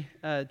missionary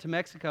to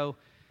Mexico,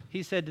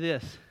 he said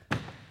this,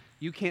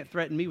 you can't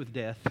threaten me with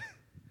death.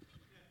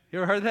 You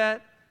ever heard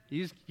that?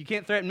 You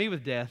can't threaten me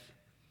with death.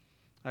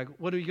 Like,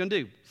 what are you going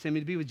to do? Send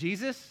me to be with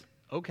Jesus?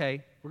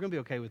 Okay, we're going to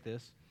be okay with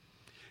this.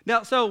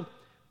 Now, so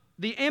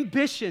the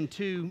ambition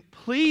to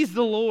please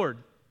the Lord,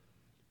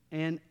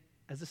 and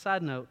as a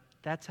side note,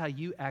 that's how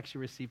you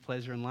actually receive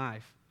pleasure in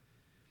life.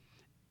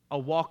 A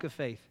walk of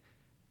faith.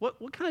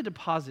 What kind of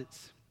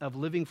deposits of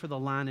living for the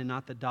line and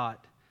not the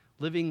dot?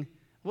 What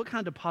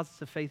kind of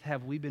deposits of faith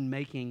have we been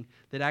making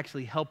that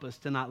actually help us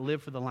to not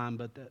live for the line,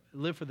 but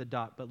live for the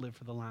dot, but live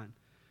for the line?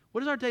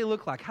 What does our day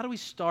look like? How do we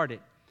start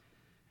it?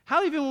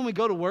 How even when we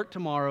go to work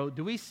tomorrow,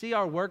 do we see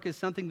our work as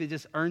something that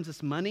just earns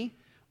us money?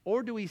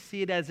 Or do we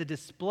see it as a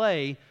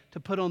display to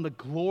put on the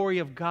glory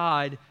of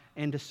God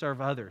and to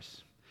serve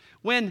others?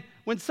 When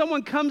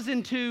someone comes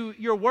into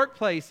your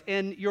workplace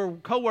and your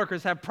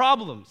coworkers have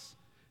problems,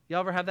 you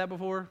ever have that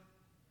before?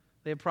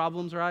 They have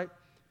problems, right?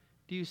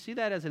 Do you see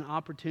that as an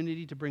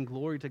opportunity to bring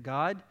glory to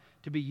God,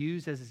 to be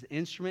used as His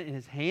instrument in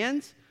His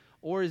hands?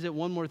 Or is it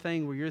one more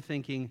thing where you're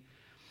thinking,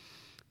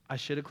 I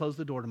should have closed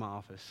the door to my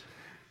office?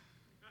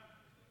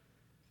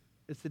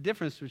 It's the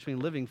difference between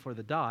living for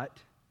the dot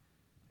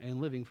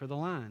and living for the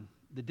line.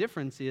 The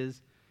difference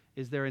is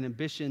there an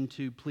ambition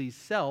to please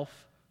self,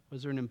 or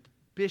is there an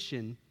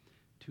ambition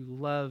to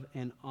love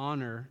and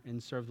honor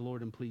and serve the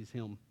Lord and please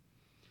Him?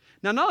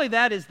 Now, not only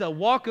that is the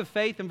walk of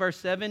faith in verse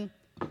 7,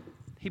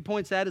 he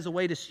points out as a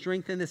way to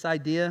strengthen this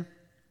idea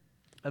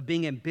of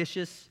being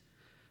ambitious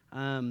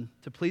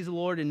to please the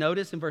Lord. And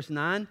notice in verse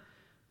 9,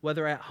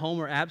 whether at home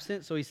or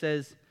absent, so he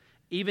says,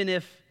 even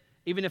if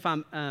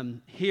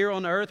I'm here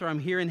on earth or I'm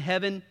here in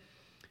heaven,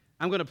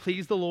 I'm going to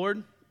please the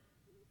Lord.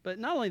 But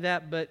not only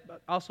that, but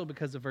also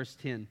because of verse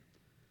 10.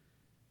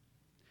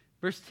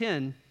 Verse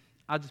 10,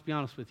 I'll just be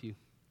honest with you.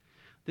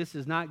 This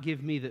does not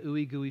give me the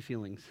ooey gooey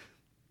feelings.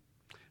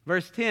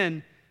 Verse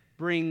 10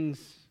 brings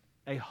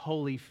a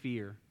holy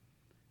fear,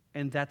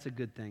 and that's a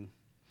good thing.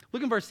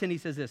 Look in verse 10, he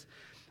says this,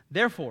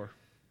 therefore,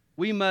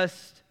 we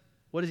must,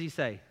 what does he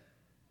say?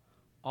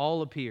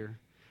 All appear.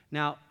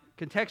 Now,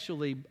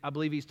 contextually, I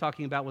believe he's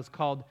talking about what's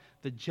called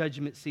the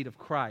judgment seat of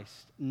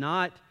Christ,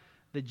 not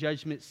the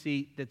judgment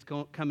seat that's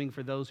coming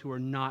for those who are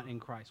not in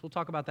Christ. We'll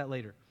talk about that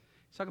later.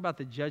 Let's talk about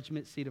the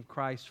judgment seat of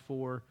Christ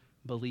for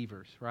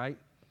believers, right?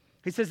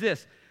 He says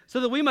this, so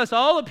that we must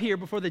all appear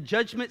before the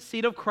judgment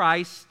seat of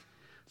Christ,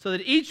 so that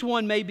each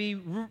one may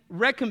be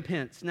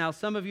recompensed. Now,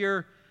 some of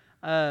your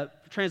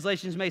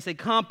translations may say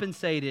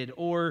compensated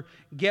or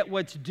get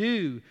what's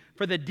due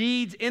for the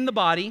deeds in the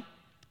body,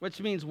 which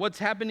means what's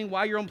happening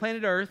while you're on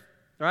planet Earth,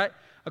 right?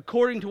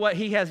 According to what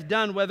he has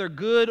done, whether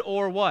good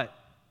or what.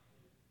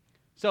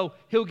 So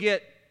he'll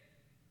get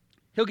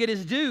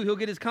his due, he'll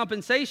get his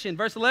compensation.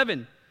 Verse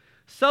 11,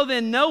 so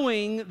then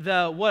knowing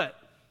the what?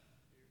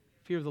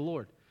 Fear of the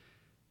Lord.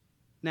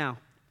 Now,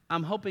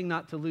 I'm hoping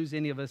not to lose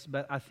any of us,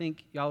 but I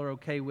think y'all are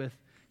okay with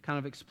kind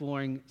of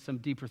exploring some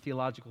deeper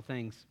theological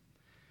things.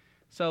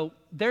 So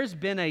there's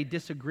been a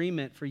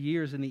disagreement for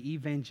years in the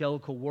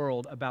evangelical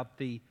world about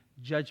the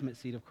judgment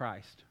seat of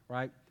Christ,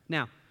 right?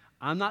 Now,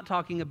 I'm not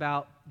talking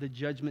about the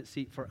judgment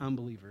seat for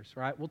unbelievers,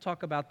 right? We'll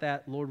talk about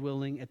that, Lord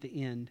willing, at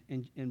the end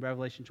in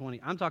Revelation 20.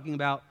 I'm talking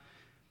about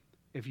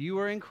if you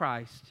are in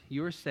Christ,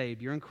 you are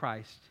saved, you're in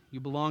Christ, you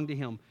belong to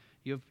Him,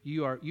 you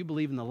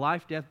believe in the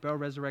life, death, burial,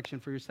 resurrection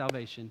for your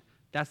salvation.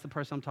 That's the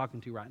person I'm talking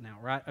to right now,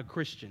 right? A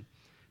Christian.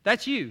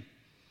 That's you.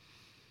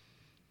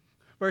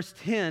 Verse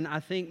 10,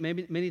 I think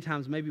many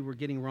times we're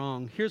getting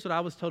wrong. Here's what I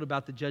was told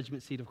about the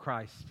judgment seat of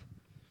Christ.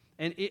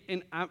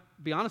 And I'll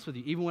be honest with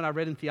you, even when I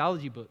read in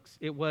theology books,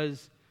 it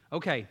was,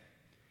 okay,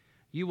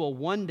 you will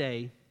one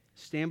day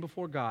stand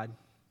before God,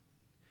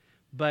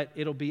 but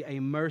it'll be a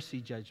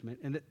mercy judgment.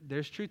 And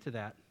there's truth to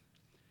that.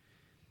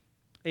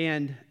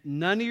 And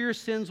none of your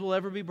sins will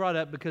ever be brought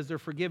up because they're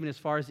forgiven as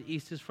far as the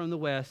east is from the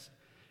west.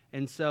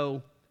 And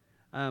so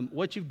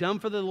what you've done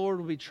for the Lord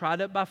will be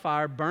tried up by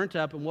fire, burnt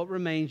up, and what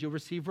remains you'll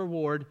receive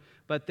reward.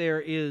 But there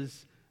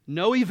is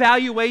no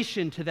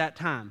evaluation to that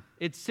time.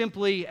 It's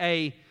simply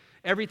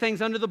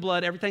everything's under the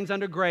blood, everything's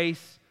under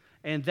grace,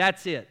 and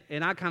that's it.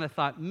 And I kind of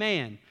thought,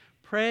 man,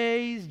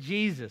 praise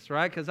Jesus,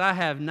 right? Because I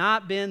have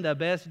not been the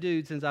best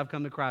dude since I've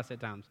come to Christ at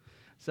times.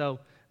 So,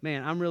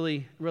 man, I'm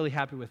really, really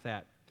happy with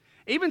that.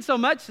 Even so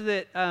much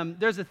that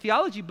there's a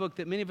theology book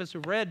that many of us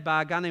have read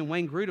by a guy named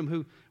Wayne Grudem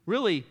who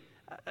really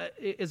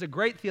is a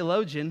great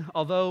theologian,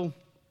 although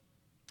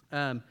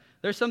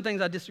there's some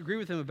things I disagree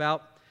with him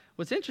about.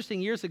 What's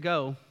interesting, years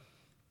ago,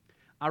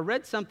 I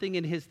read something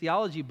in his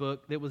theology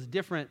book that was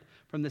different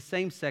from the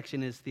same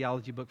section in his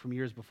theology book from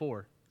years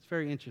before. It's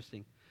very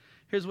interesting.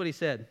 Here's what he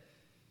said.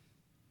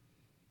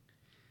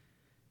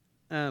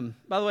 By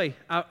the way,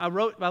 I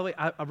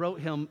wrote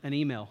him an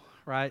email,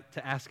 right,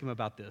 to ask him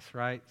about this,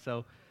 right?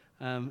 So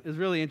it was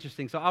really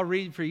interesting. So I'll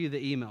read for you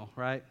the email,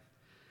 right?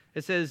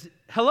 It says,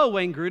 "Hello,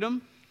 Wayne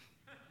Grudem.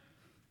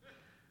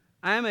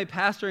 I am a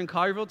pastor in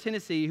Collierville,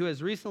 Tennessee, who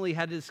has recently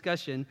had a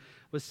discussion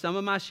with some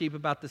of my sheep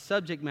about the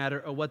subject matter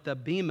of what the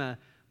Bema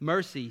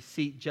mercy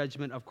seat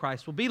judgment of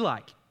Christ will be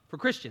like for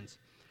Christians.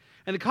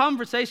 In the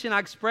conversation, I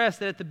expressed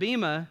that at the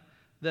Bema,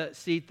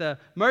 the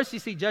mercy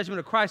seat judgment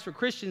of Christ for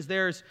Christians,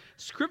 there's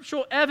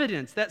scriptural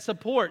evidence that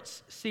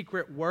supports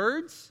secret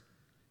words,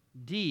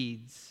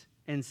 deeds,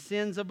 and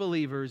sins of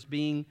believers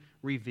being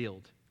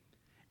revealed.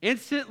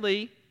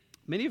 Instantly,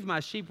 many of my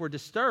sheep were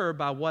disturbed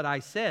by what I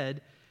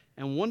said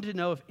and wanted to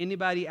know if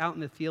anybody out in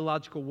the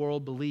theological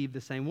world believed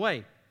the same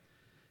way.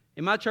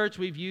 In my church,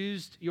 we've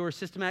used your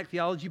systematic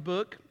theology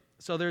book,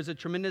 so there's a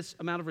tremendous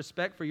amount of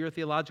respect for your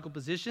theological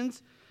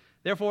positions.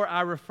 Therefore,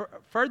 I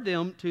referred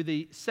them to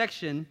the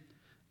section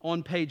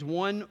on page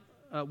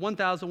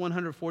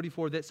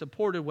 1144 that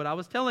supported what I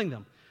was telling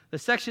them. The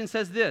section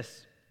says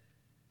this.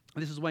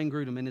 This is Wayne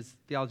Grudem in his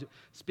theology,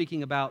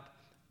 speaking about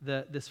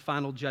this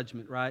final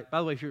judgment, right? By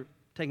the way, if you're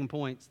taking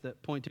points, the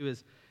point 2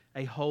 is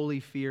a holy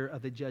fear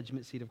of the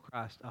judgment seat of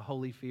Christ. A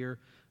holy fear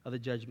of the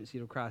judgment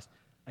seat of Christ.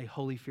 A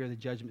holy fear of the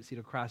judgment seat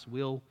of Christ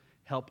will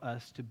help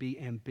us to be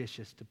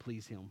ambitious to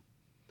please Him.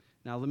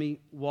 Now, let me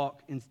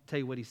walk and tell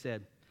you what he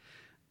said.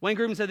 Wayne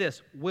Grudem said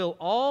this: "Will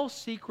all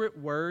secret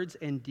words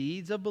and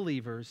deeds of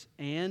believers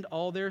and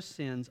all their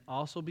sins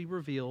also be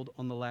revealed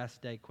on the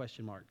last day? ?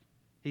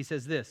 He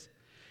says this: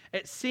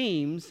 "It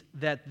seems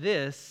that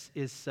this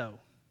is so.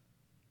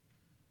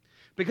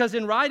 Because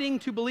in writing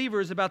to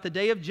believers about the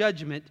day of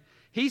judgment,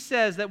 he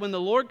says that when the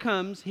Lord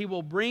comes, He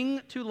will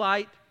bring to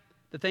light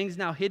the things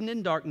now hidden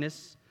in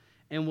darkness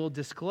and will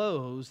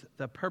disclose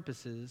the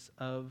purposes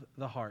of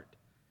the heart.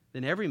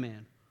 Then every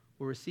man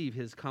will receive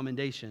his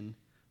commendation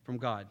from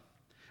God."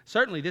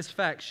 Certainly, this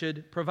fact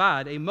should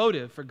provide a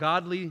motive for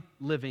godly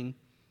living.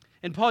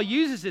 And Paul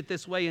uses it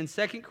this way in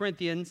 2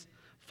 Corinthians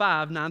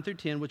 5, 9 through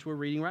 10, which we're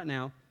reading right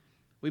now.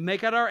 "We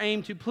make it our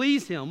aim to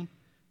please Him,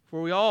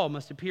 for we all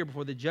must appear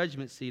before the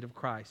judgment seat of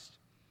Christ."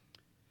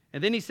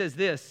 And then he says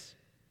this: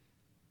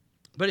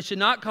 "But it should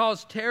not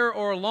cause terror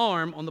or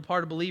alarm on the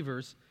part of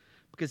believers,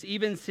 because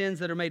even sins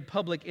that are made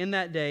public in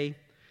that day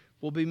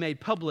will be made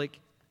public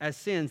as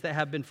sins that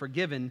have been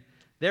forgiven.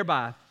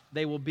 Thereby,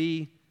 it will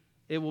be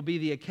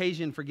the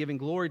occasion for giving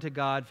glory to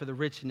God for the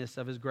richness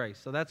of His grace."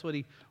 So that's what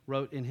he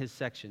wrote in his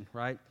section,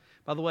 right?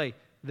 By the way,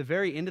 the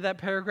very end of that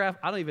paragraph,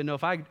 I don't even know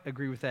if I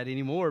agree with that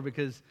anymore,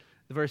 because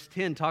the verse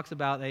 10 talks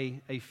about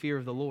a fear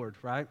of the Lord,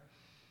 right?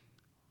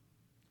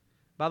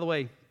 By the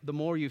way, the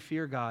more you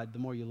fear God, the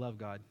more you love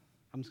God.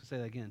 I'm just going to say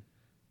that again.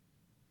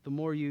 The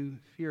more you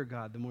fear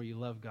God, the more you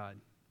love God,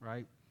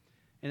 right?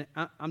 And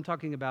I'm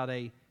talking about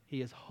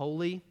He is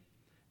holy,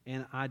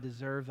 and I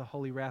deserve the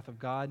holy wrath of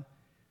God.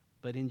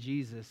 But in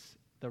Jesus,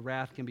 the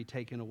wrath can be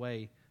taken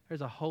away.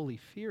 There's a holy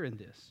fear in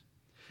this.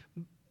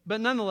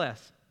 But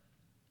nonetheless,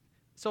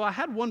 so I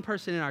had one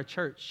person in our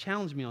church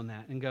challenge me on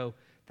that and go,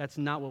 "That's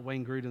not what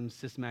Wayne Grudem's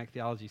systematic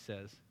theology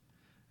says."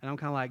 And I'm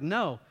kind of like,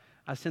 no.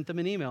 I sent them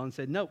an email and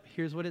said, "Nope,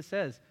 here's what it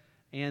says."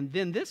 And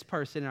then this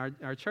person in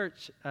our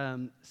church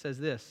says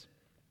this.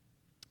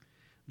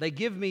 They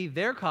give me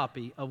their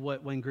copy of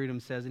what Wayne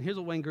Grudem says, and here's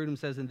what Wayne Grudem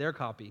says in their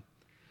copy.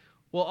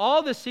 "Will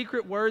all the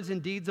secret words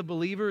and deeds of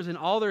believers and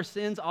all their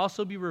sins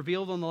also be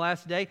revealed on the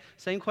last day?"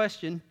 Same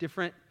question,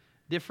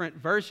 different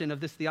version of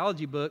this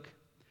theology book.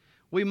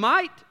 "We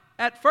might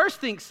at first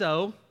think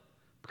so,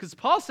 because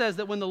Paul says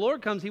that when the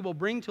Lord comes, He will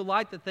bring to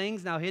light the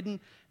things now hidden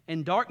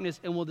in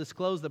darkness and will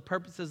disclose the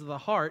purposes of the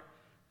heart.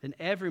 Then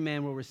every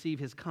man will receive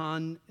his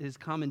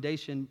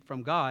commendation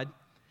from God.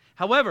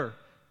 However,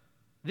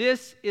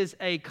 this is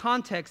a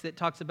context that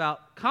talks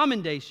about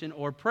commendation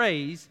or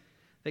praise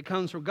that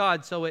comes from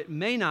God, so it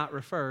may not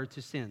refer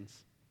to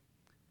sins."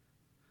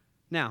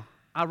 Now,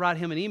 I write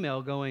him an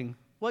email going,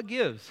 "What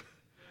gives?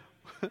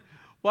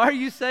 Why are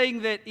you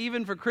saying that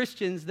even for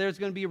Christians there's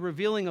going to be a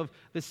revealing of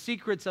the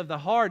secrets of the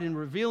heart and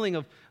revealing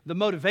of the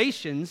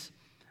motivations,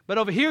 but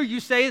over here you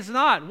say it's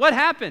not? What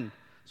happened?"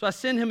 So I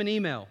send him an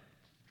email.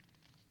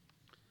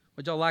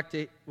 Would y'all like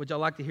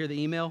to hear the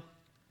email?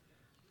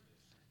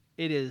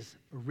 It is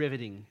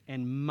riveting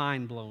and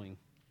mind-blowing.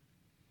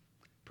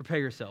 Prepare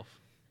yourself.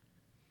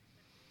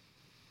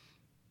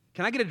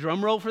 Can I get a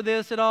drum roll for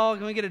this at all?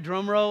 Can we get a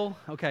drum roll?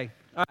 Okay.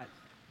 All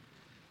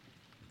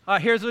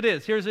right, here's what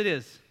it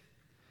is.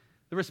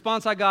 The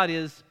response I got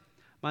is,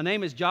 "My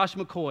name is Josh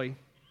McCoy,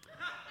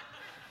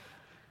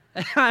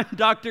 and I'm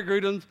Dr.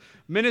 Grudem's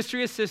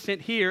ministry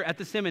assistant here at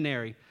the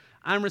seminary.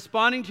 I'm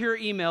responding to your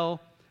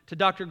email to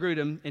Dr.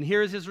 Grudem, and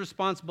here is his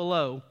response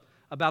below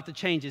about the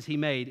changes he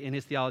made in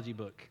his theology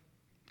book."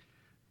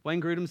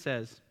 Wayne Grudem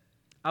says,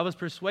 I was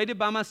persuaded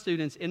by my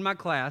students in my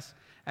class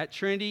at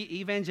Trinity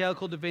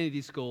Evangelical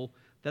Divinity School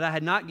that I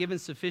had not given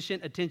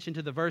sufficient attention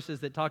to the verses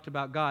that talked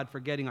about God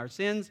forgetting our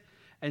sins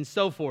and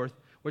so forth,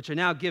 which are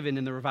now given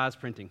in the revised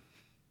printing.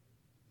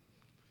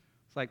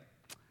 It's like,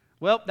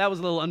 well, that was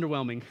a little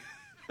underwhelming.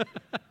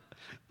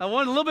 I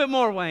wanted a little bit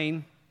more,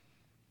 Wayne.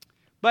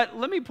 But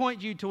let me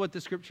point you to what the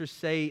scriptures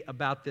say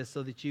about this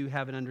so that you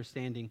have an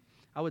understanding.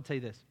 I would say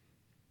this.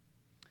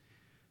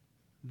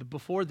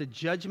 Before the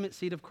judgment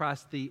seat of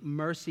Christ, the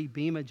mercy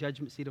bema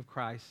judgment seat of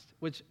Christ,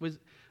 which was,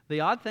 the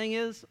odd thing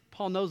is,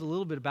 Paul knows a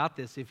little bit about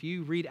this. If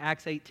you read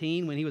Acts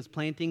 18, when he was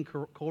planting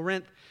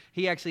Corinth,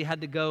 he actually had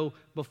to go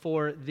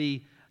before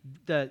the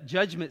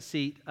judgment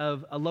seat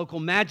of a local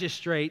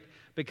magistrate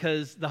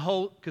because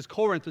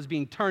Corinth was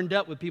being turned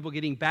up with people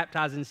getting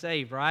baptized and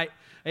saved, right?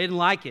 They didn't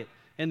like it.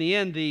 In the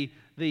end,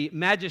 the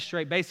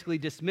magistrate basically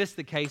dismissed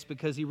the case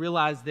because he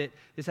realized that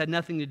this had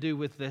nothing to do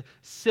with the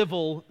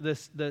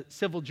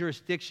civil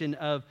jurisdiction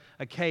of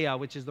Achaia,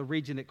 which is the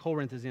region that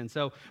Corinth is in.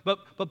 So,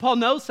 but Paul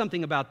knows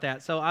something about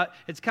that. So I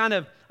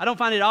don't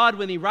find it odd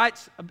when he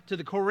writes to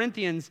the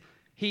Corinthians,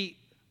 he,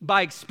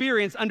 by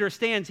experience,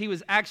 understands he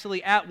was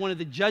actually at one of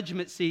the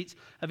judgment seats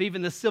of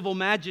even the civil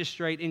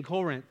magistrate in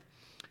Corinth.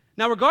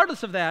 Now,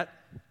 regardless of that,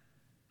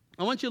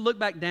 I want you to look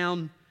back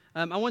down.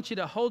 I want you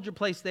to hold your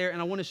place there,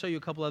 and I want to show you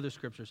a couple other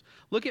scriptures.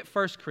 Look at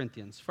 1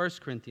 Corinthians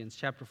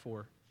chapter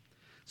 4.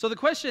 So the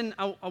question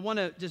I want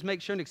to just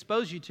make sure and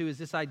expose you to is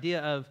this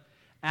idea of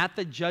at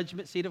the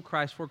judgment seat of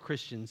Christ for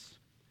Christians.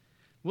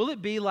 Will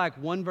it be like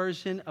one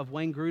version of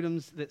Wayne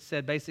Grudem's that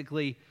said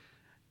basically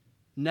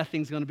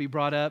nothing's going to be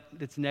brought up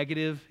that's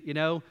negative,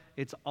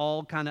 It's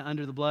all kind of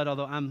under the blood,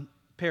 although I'm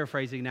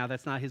paraphrasing now.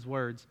 That's not his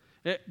words.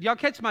 Do y'all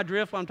catch my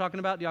drift, what I'm talking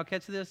about? Do y'all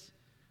catch this?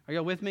 Are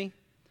y'all with me?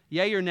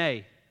 Yay or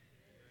nay?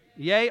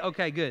 Yay?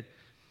 Okay, good.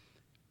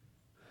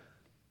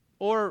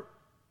 Or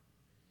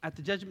at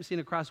the judgment seat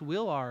of Christ,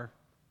 will our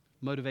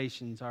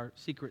motivations, our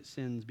secret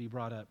sins be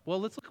brought up? Well,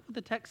 let's look at what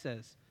the text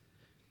says.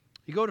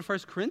 You go to 1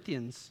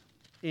 Corinthians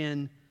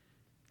in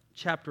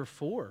chapter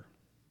 4,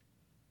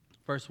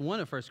 verse 1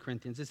 of 1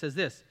 Corinthians. It says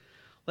this,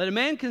 "Let a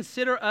man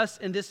consider us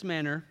in this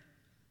manner,"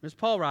 there's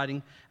Paul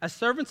writing, "as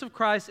servants of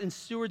Christ and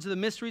stewards of the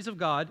mysteries of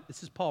God."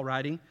 This is Paul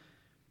writing.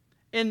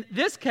 "In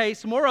this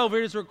case, moreover,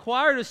 it is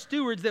required of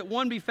stewards that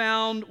one be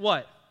found,"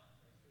 what?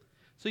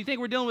 So you think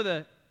we're dealing with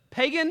a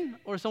pagan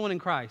or someone in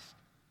Christ?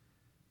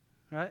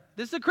 All right?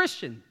 This is a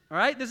Christian, all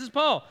right? This is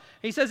Paul.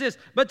 He says this,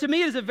 "But to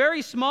me it is a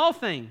very small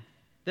thing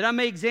that I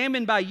may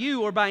examine by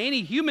you or by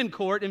any human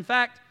court. In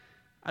fact,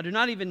 I do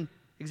not even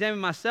examine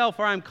myself,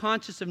 for I am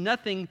conscious of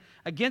nothing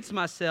against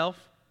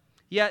myself,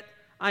 yet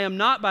I am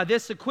not by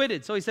this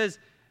acquitted." So he says,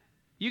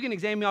 you can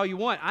examine me all you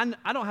want.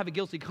 I don't have a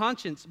guilty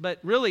conscience, but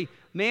really,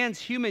 man's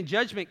human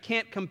judgment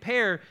can't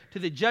compare to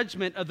the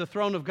judgment of the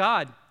throne of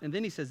God. And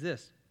then he says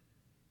this,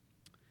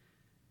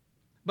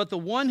 "But the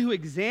one who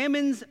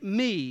examines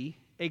me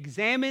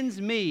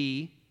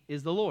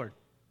is the Lord."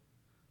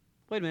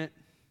 Wait a minute.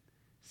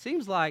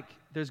 Seems like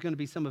there's going to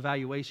be some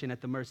evaluation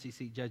at the mercy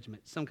seat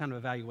judgment, some kind of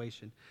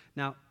evaluation.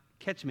 Now,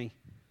 catch me.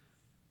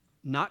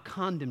 Not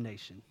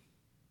condemnation.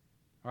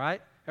 All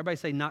right? Everybody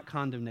say not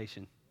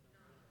condemnation.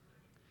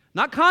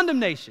 Not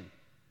condemnation.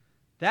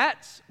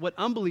 That's what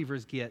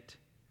unbelievers get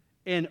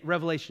in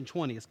Revelation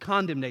 20. It's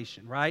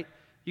condemnation, right?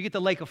 You get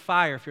the lake of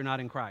fire if you're not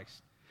in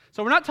Christ.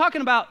 So we're not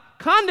talking about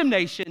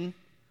condemnation.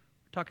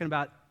 We're talking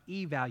about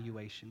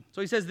evaluation.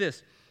 So he says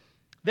this,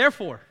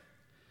 "Therefore,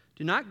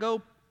 do not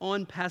go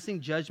on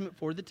passing judgment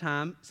for the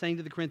time," saying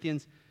to the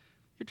Corinthians,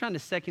 you're trying to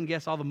second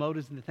guess all the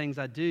motives and the things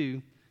I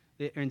do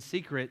that are in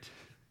secret.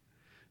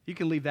 You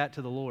can leave that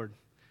to the Lord.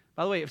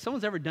 By the way, if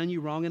someone's ever done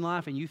you wrong in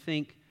life and you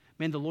think,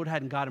 man, the Lord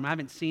hadn't got him, I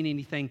haven't seen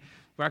anything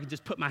where I can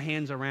just put my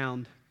hands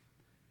around,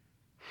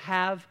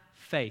 have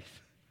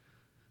faith,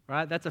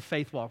 right? That's a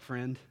faith walk,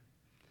 friend.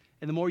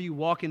 And the more you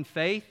walk in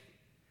faith,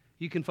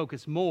 you can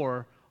focus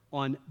more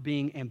on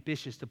being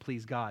ambitious to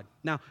please God.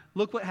 Now,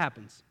 look what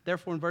happens.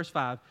 "Therefore," in verse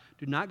 5,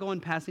 "do not go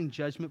on passing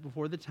judgment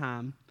before the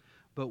time,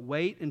 but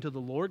wait until the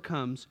Lord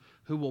comes,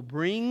 who will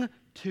bring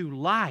to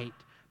light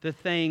the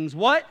things,"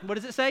 what? What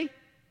does it say?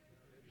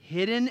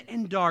 "Hidden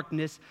in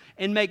darkness,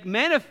 and make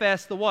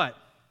manifest" the what?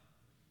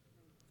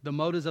 The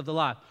motives of the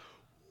life.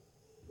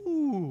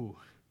 Ooh.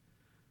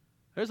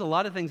 There's a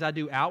lot of things I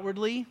do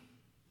outwardly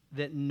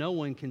that no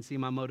one can see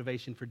my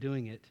motivation for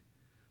doing it,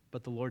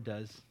 but the Lord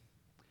does.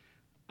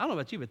 I don't know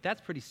about you, but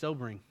that's pretty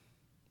sobering.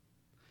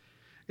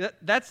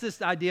 That's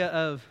this idea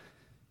of,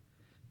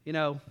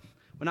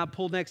 when I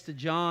pulled next to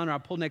John or I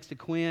pulled next to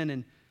Quinn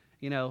and,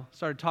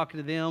 started talking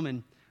to them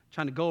and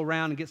trying to go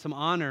around and get some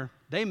honor,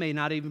 they may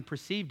not even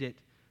perceived it,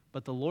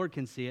 but the Lord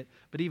can see it.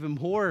 But even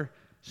more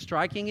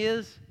striking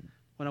is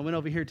when I went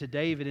over here to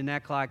David and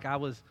act like I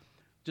was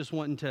just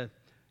wanting to,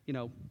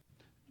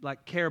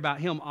 care about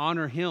him,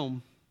 honor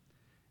him,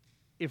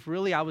 if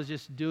really I was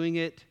just doing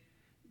it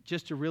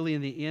just to really,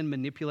 in the end,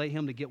 manipulate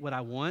him to get what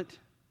I want.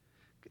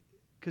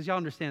 Because y'all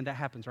understand that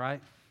happens,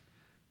 right?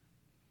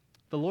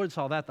 The Lord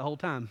saw that the whole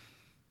time.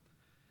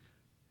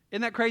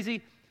 Isn't that crazy? You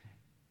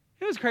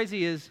know what's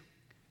crazy is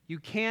You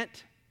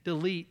can't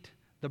delete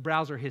the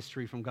browser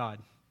history from God.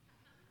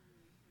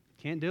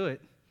 Can't do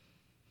it.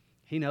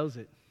 He knows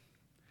it.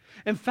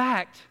 In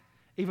fact,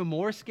 even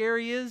more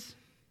scary is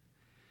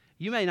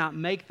you may not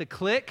make the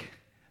click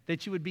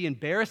that you would be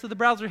embarrassed of the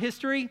browser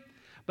history,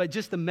 but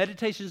just the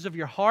meditations of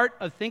your heart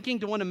of thinking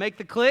to want to make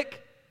the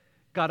click,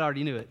 God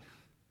already knew it.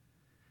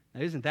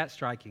 Now, isn't that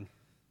striking?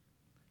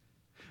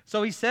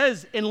 So he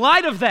says, in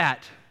light of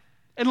that,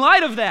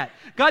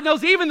 God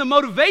knows even the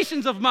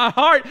motivations of my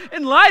heart.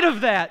 In light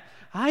of that,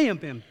 I am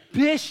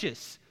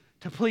ambitious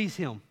to please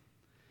him.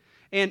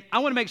 And I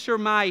want to make sure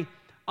my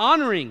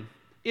honoring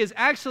is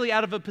actually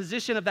out of a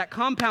position of that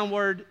compound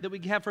word that we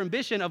have for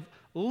ambition of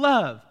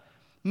love,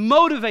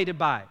 motivated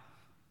by it.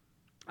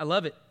 I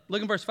love it.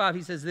 Look in verse 5.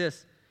 He says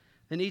this,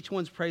 then each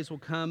one's praise will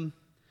come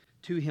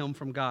to him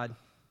from God.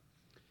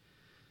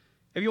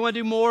 If you want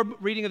to do more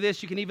reading of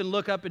this, you can even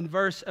look up in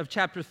verse of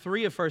chapter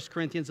 3 of 1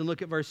 Corinthians and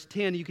look at verse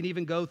 10. You can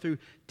even go through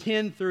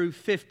 10 through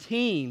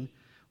 15,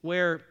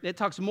 where it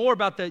talks more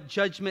about the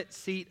judgment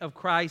seat of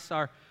Christ.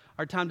 Our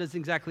time doesn't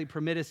exactly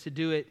permit us to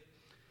do it.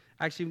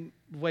 Actually,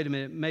 wait a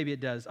minute, maybe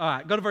it does. All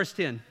right, go to verse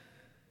 10.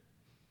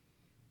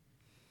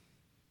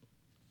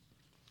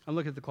 I'm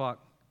looking at the clock.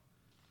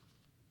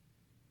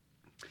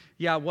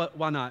 Yeah,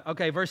 why not?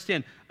 Okay, verse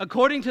 10.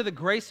 According to the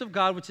grace of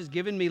God, which has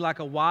given me like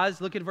a wise,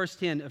 look at verse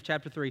 10 of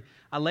chapter 3.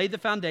 I laid the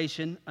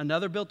foundation,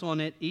 another built on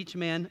it. Each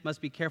man must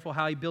be careful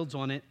how he builds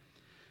on it.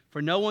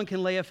 For no one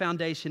can lay a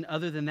foundation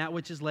other than that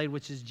which is laid,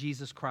 which is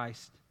Jesus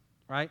Christ.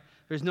 Right?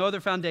 There's no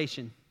other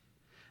foundation.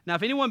 Now,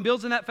 if anyone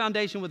builds on that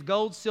foundation with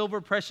gold,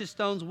 silver, precious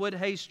stones, wood,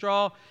 hay,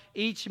 straw,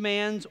 each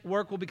man's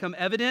work will become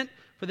evident,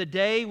 for the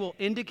day will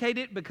indicate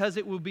it, because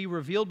it will be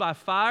revealed by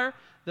fire.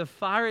 The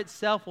fire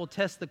itself will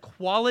test the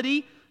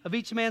quality of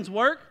each man's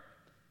work.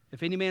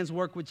 If any man's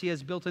work which he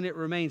has built on it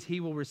remains, he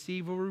will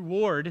receive a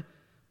reward.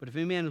 But if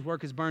any man's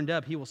work is burned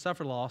up, he will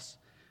suffer loss.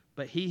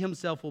 But he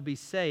himself will be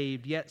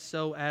saved, yet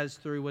so as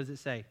through, what does it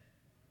say?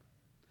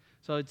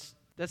 So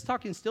that's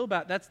talking still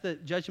about, that's the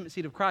judgment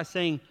seat of Christ,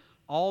 saying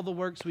all the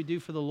works we do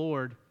for the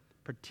Lord,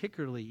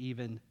 particularly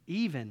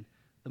even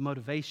the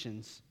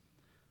motivations,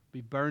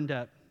 will be burned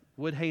up.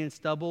 Wood, hay, and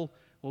stubble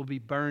will be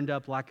burned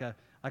up like a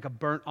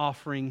burnt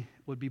offering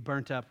would be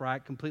burnt up,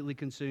 right? Completely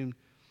consumed.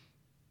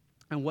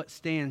 And what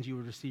stands, you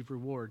will receive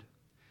reward.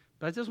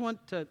 But I just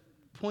want to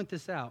point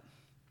this out.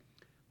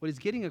 What he's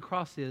getting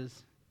across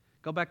is,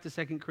 go back to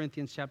 2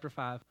 Corinthians chapter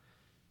 5,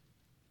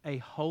 a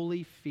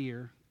holy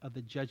fear of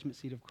the judgment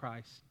seat of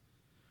Christ,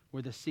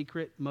 where the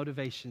secret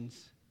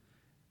motivations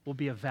will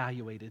be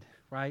evaluated,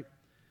 right?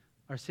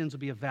 Our sins will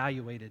be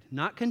evaluated.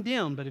 Not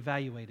condemned, but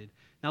evaluated.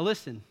 Now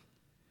listen,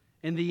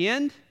 in the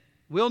end,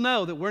 we'll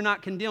know that we're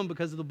not condemned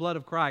because of the blood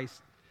of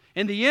Christ.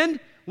 In the end,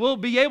 we'll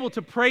be able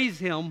to praise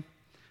him.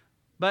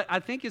 But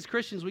I think as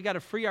Christians, we got to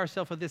free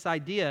ourselves of this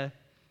idea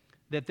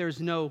that there's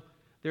no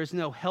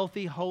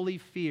healthy, holy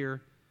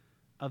fear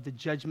of the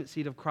judgment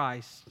seat of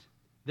Christ.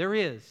 There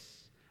is.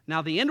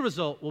 Now, the end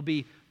result will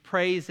be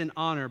praise and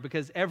honor,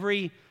 because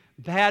every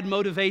bad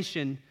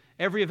motivation,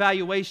 every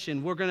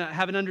evaluation, we're going to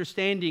have an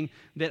understanding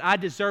that I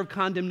deserve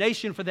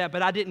condemnation for that,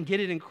 but I didn't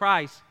get it in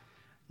Christ.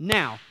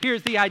 Now,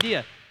 here's the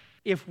idea.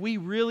 If we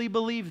really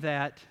believe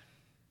that,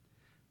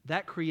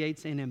 that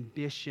creates an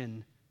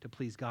ambition to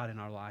please God in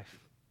our life.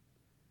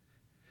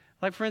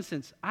 Like, for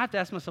instance, I have to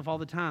ask myself all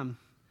the time,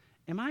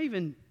 am I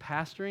even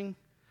pastoring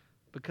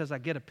because I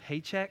get a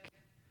paycheck?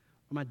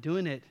 Or am I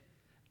doing it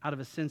out of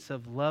a sense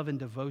of love and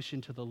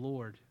devotion to the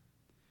Lord?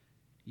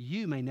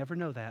 You may never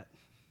know that.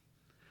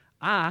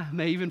 I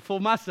may even fool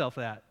myself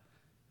that.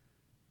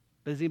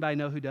 But does anybody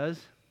know who does?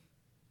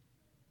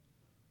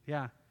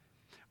 Yeah.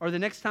 Or the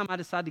next time I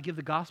decide to give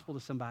the gospel to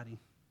somebody,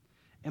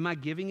 am I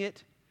giving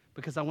it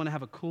because I want to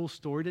have a cool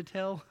story to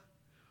tell?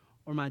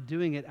 Or am I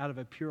doing it out of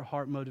a pure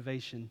heart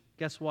motivation?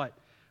 Guess what?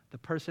 The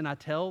person I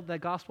tell that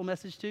gospel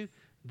message to,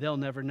 they'll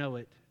never know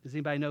it. Does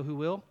anybody know who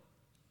will?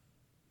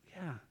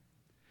 Yeah.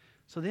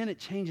 So then it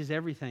changes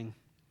everything.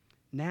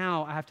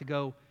 Now I have to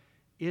go,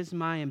 is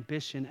my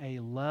ambition a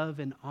love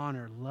and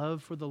honor,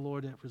 love for the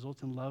Lord that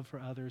results in love for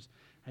others,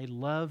 a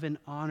love and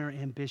honor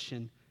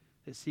ambition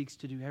that seeks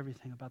to do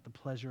everything about the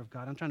pleasure of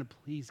God? I'm trying to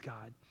please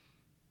God.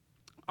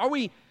 Are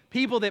we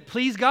people that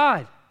please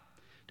God?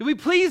 Do we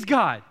please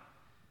God?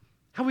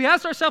 Have we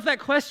asked ourselves that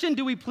question?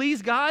 Do we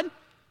please God?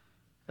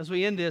 As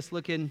we end this,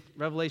 look in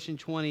Revelation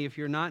 20. If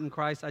you're not in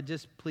Christ, I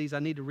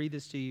need to read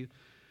this to you.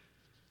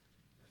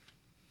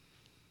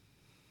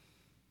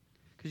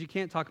 Because you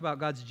can't talk about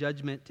God's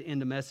judgment to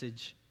end a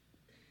message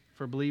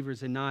for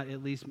believers and not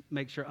at least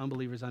make sure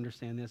unbelievers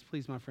understand this.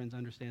 Please, my friends,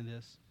 understand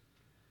this.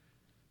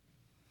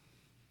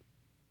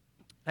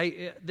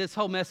 Hey, this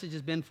whole message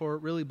has been for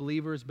really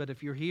believers, but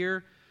if you're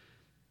here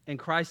and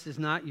Christ is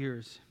not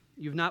yours,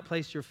 you've not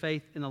placed your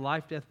faith in the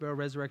life, death, burial,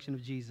 resurrection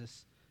of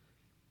Jesus.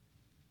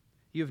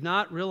 You have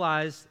not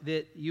realized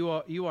that you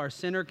are a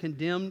sinner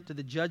condemned to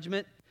the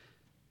judgment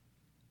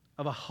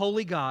of a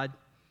holy God,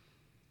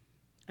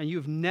 and you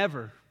have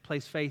never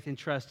placed faith and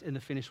trust in the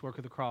finished work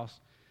of the cross.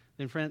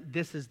 Then, friend,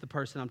 this is the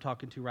person I'm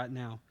talking to right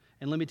now.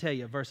 And let me tell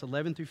you, verse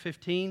 11 through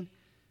 15,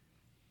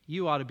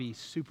 you ought to be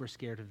super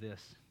scared of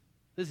this.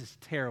 This is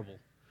terrible.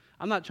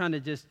 I'm not trying to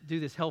just do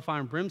this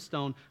hellfire and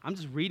brimstone. I'm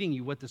just reading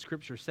you what the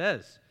Scripture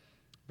says.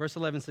 Verse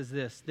 11 says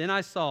this, "Then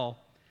I saw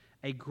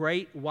a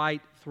great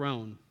white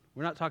throne."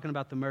 We're not talking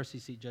about the mercy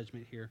seat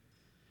judgment here.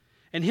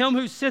 "And him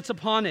who sits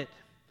upon it,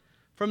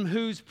 from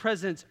whose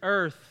presence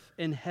earth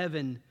and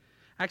heaven."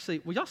 Actually,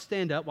 will y'all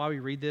stand up while we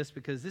read this?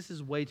 Because this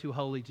is way too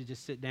holy to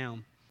just sit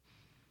down.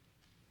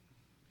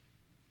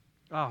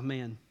 Oh,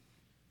 man.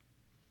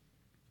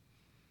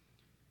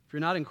 If you're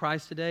not in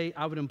Christ today,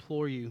 I would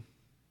implore you,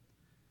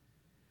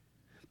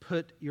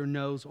 put your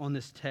nose on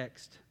this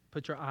text.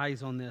 Put your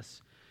eyes on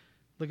this.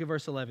 Look at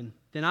verse 11.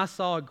 "Then I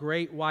saw a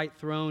great white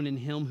throne and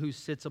him who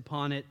sits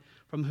upon it,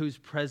 from whose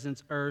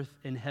presence earth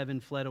and heaven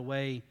fled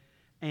away,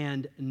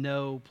 and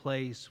no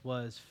place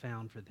was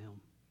found for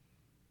them."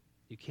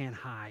 You can't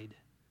hide.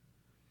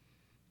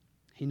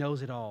 He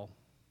knows it all.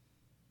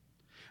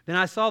 "Then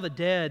I saw the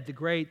dead, the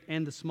great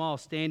and the small,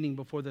 standing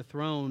before the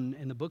throne,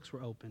 and the books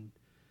were opened.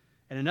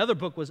 And another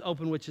book was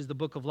opened, which is the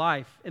book of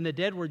life. And the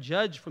dead were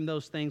judged from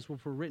those things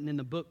which were written in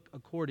the book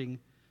according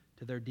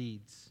to their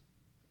deeds."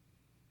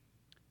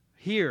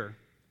 Here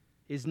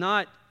is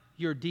not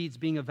your deeds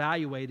being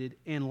evaluated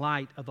in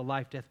light of the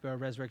life, death, burial,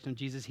 resurrection of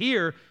Jesus.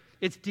 Here,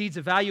 it's deeds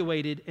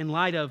evaluated in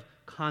light of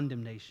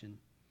condemnation.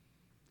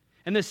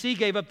 "And the sea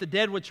gave up the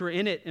dead which were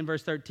in it," in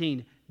verse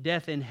 13.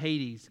 "Death and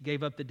Hades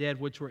gave up the dead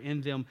which were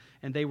in them,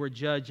 and they were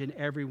judged, and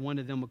every one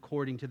of them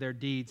according to their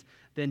deeds.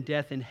 Then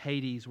death and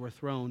Hades were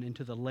thrown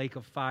into the lake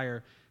of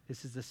fire."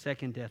 This is the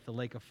second death, the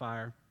lake of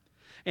fire.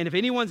 "And if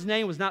anyone's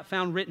name was not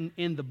found written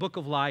in the book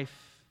of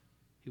life,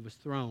 he was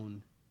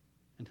thrown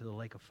into the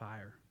lake of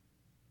fire."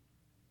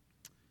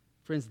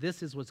 Friends,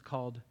 this is what's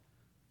called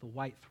the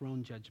white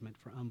throne judgment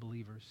for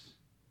unbelievers.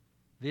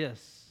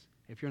 This,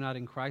 if you're not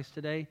in Christ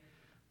today,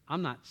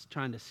 I'm not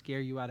trying to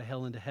scare you out of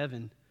hell into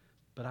heaven,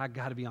 but I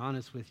got to be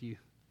honest with you.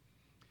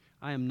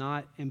 I am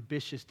not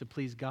ambitious to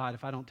please God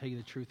if I don't tell you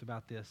the truth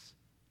about this.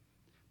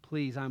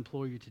 Please, I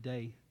implore you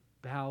today,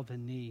 bow the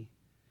knee.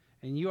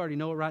 And you already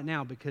know it right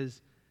now,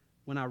 because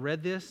when I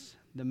read this,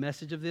 the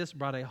message of this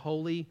brought a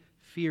holy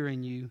fear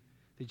in you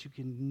that you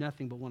can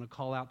nothing but want to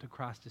call out to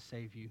Christ to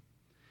save you.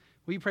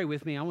 Will you pray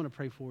with me? I want to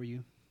pray for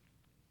you.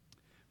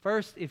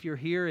 First, if you're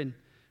here and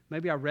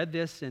maybe I read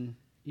this and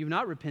you've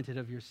not repented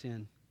of your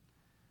sin,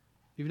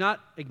 you've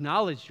not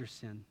acknowledged your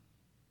sin,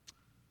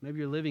 maybe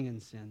you're living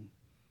in sin,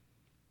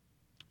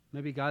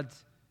 maybe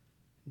God's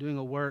doing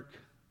a work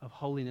of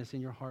holiness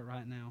in your heart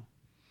right now.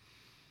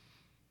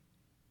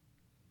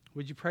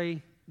 Would you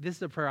pray? This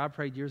is a prayer I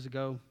prayed years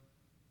ago.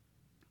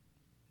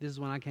 This is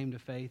when I came to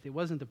faith. It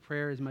wasn't the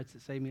prayer as much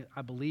that saved me.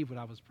 I believe what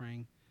I was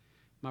praying.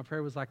 My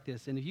prayer was like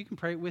this. And if you can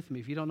pray it with me,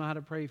 if you don't know how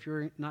to pray, if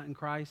you're not in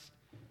Christ,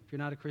 if you're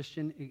not a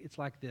Christian, it's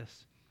like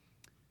this.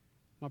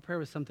 My prayer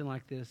was something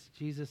like this.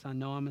 Jesus, I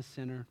know I'm a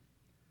sinner.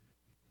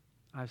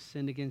 I've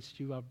sinned against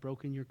you. I've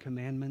broken your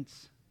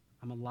commandments.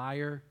 I'm a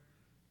liar.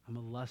 I'm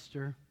a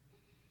luster.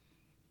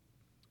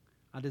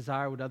 I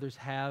desire what others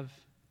have.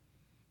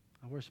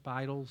 I worship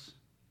idols.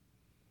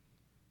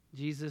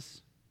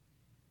 Jesus,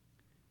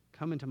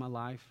 come into my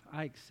life.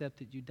 I accept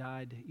that you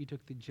died. You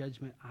took the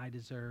judgment I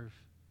deserve.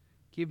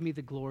 Give me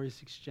the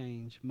glorious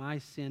exchange, my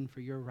sin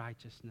for your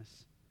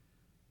righteousness.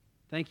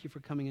 Thank you for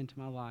coming into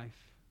my life.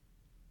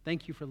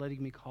 Thank you for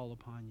letting me call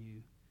upon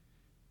you.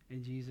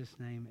 In Jesus'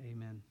 name,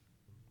 amen.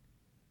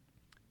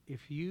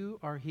 If you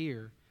are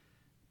here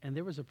and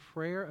there was a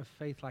prayer of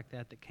faith like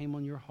that that came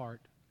on your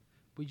heart,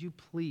 would you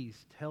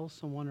please tell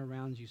someone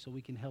around you so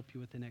we can help you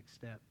with the next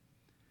step?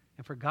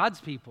 And for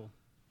God's people,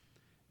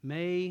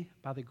 may,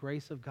 by the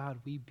grace of God,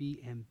 we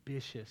be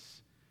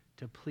ambitious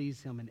to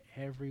please Him in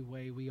every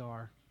way we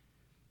are.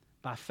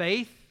 By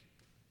faith,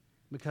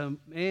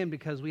 and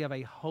because we have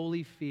a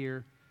holy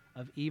fear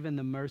of even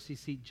the mercy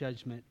seat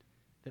judgment,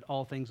 that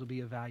all things will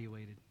be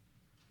evaluated.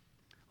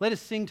 Let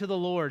us sing to the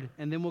Lord,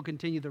 and then we'll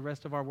continue the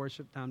rest of our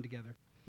worship time together.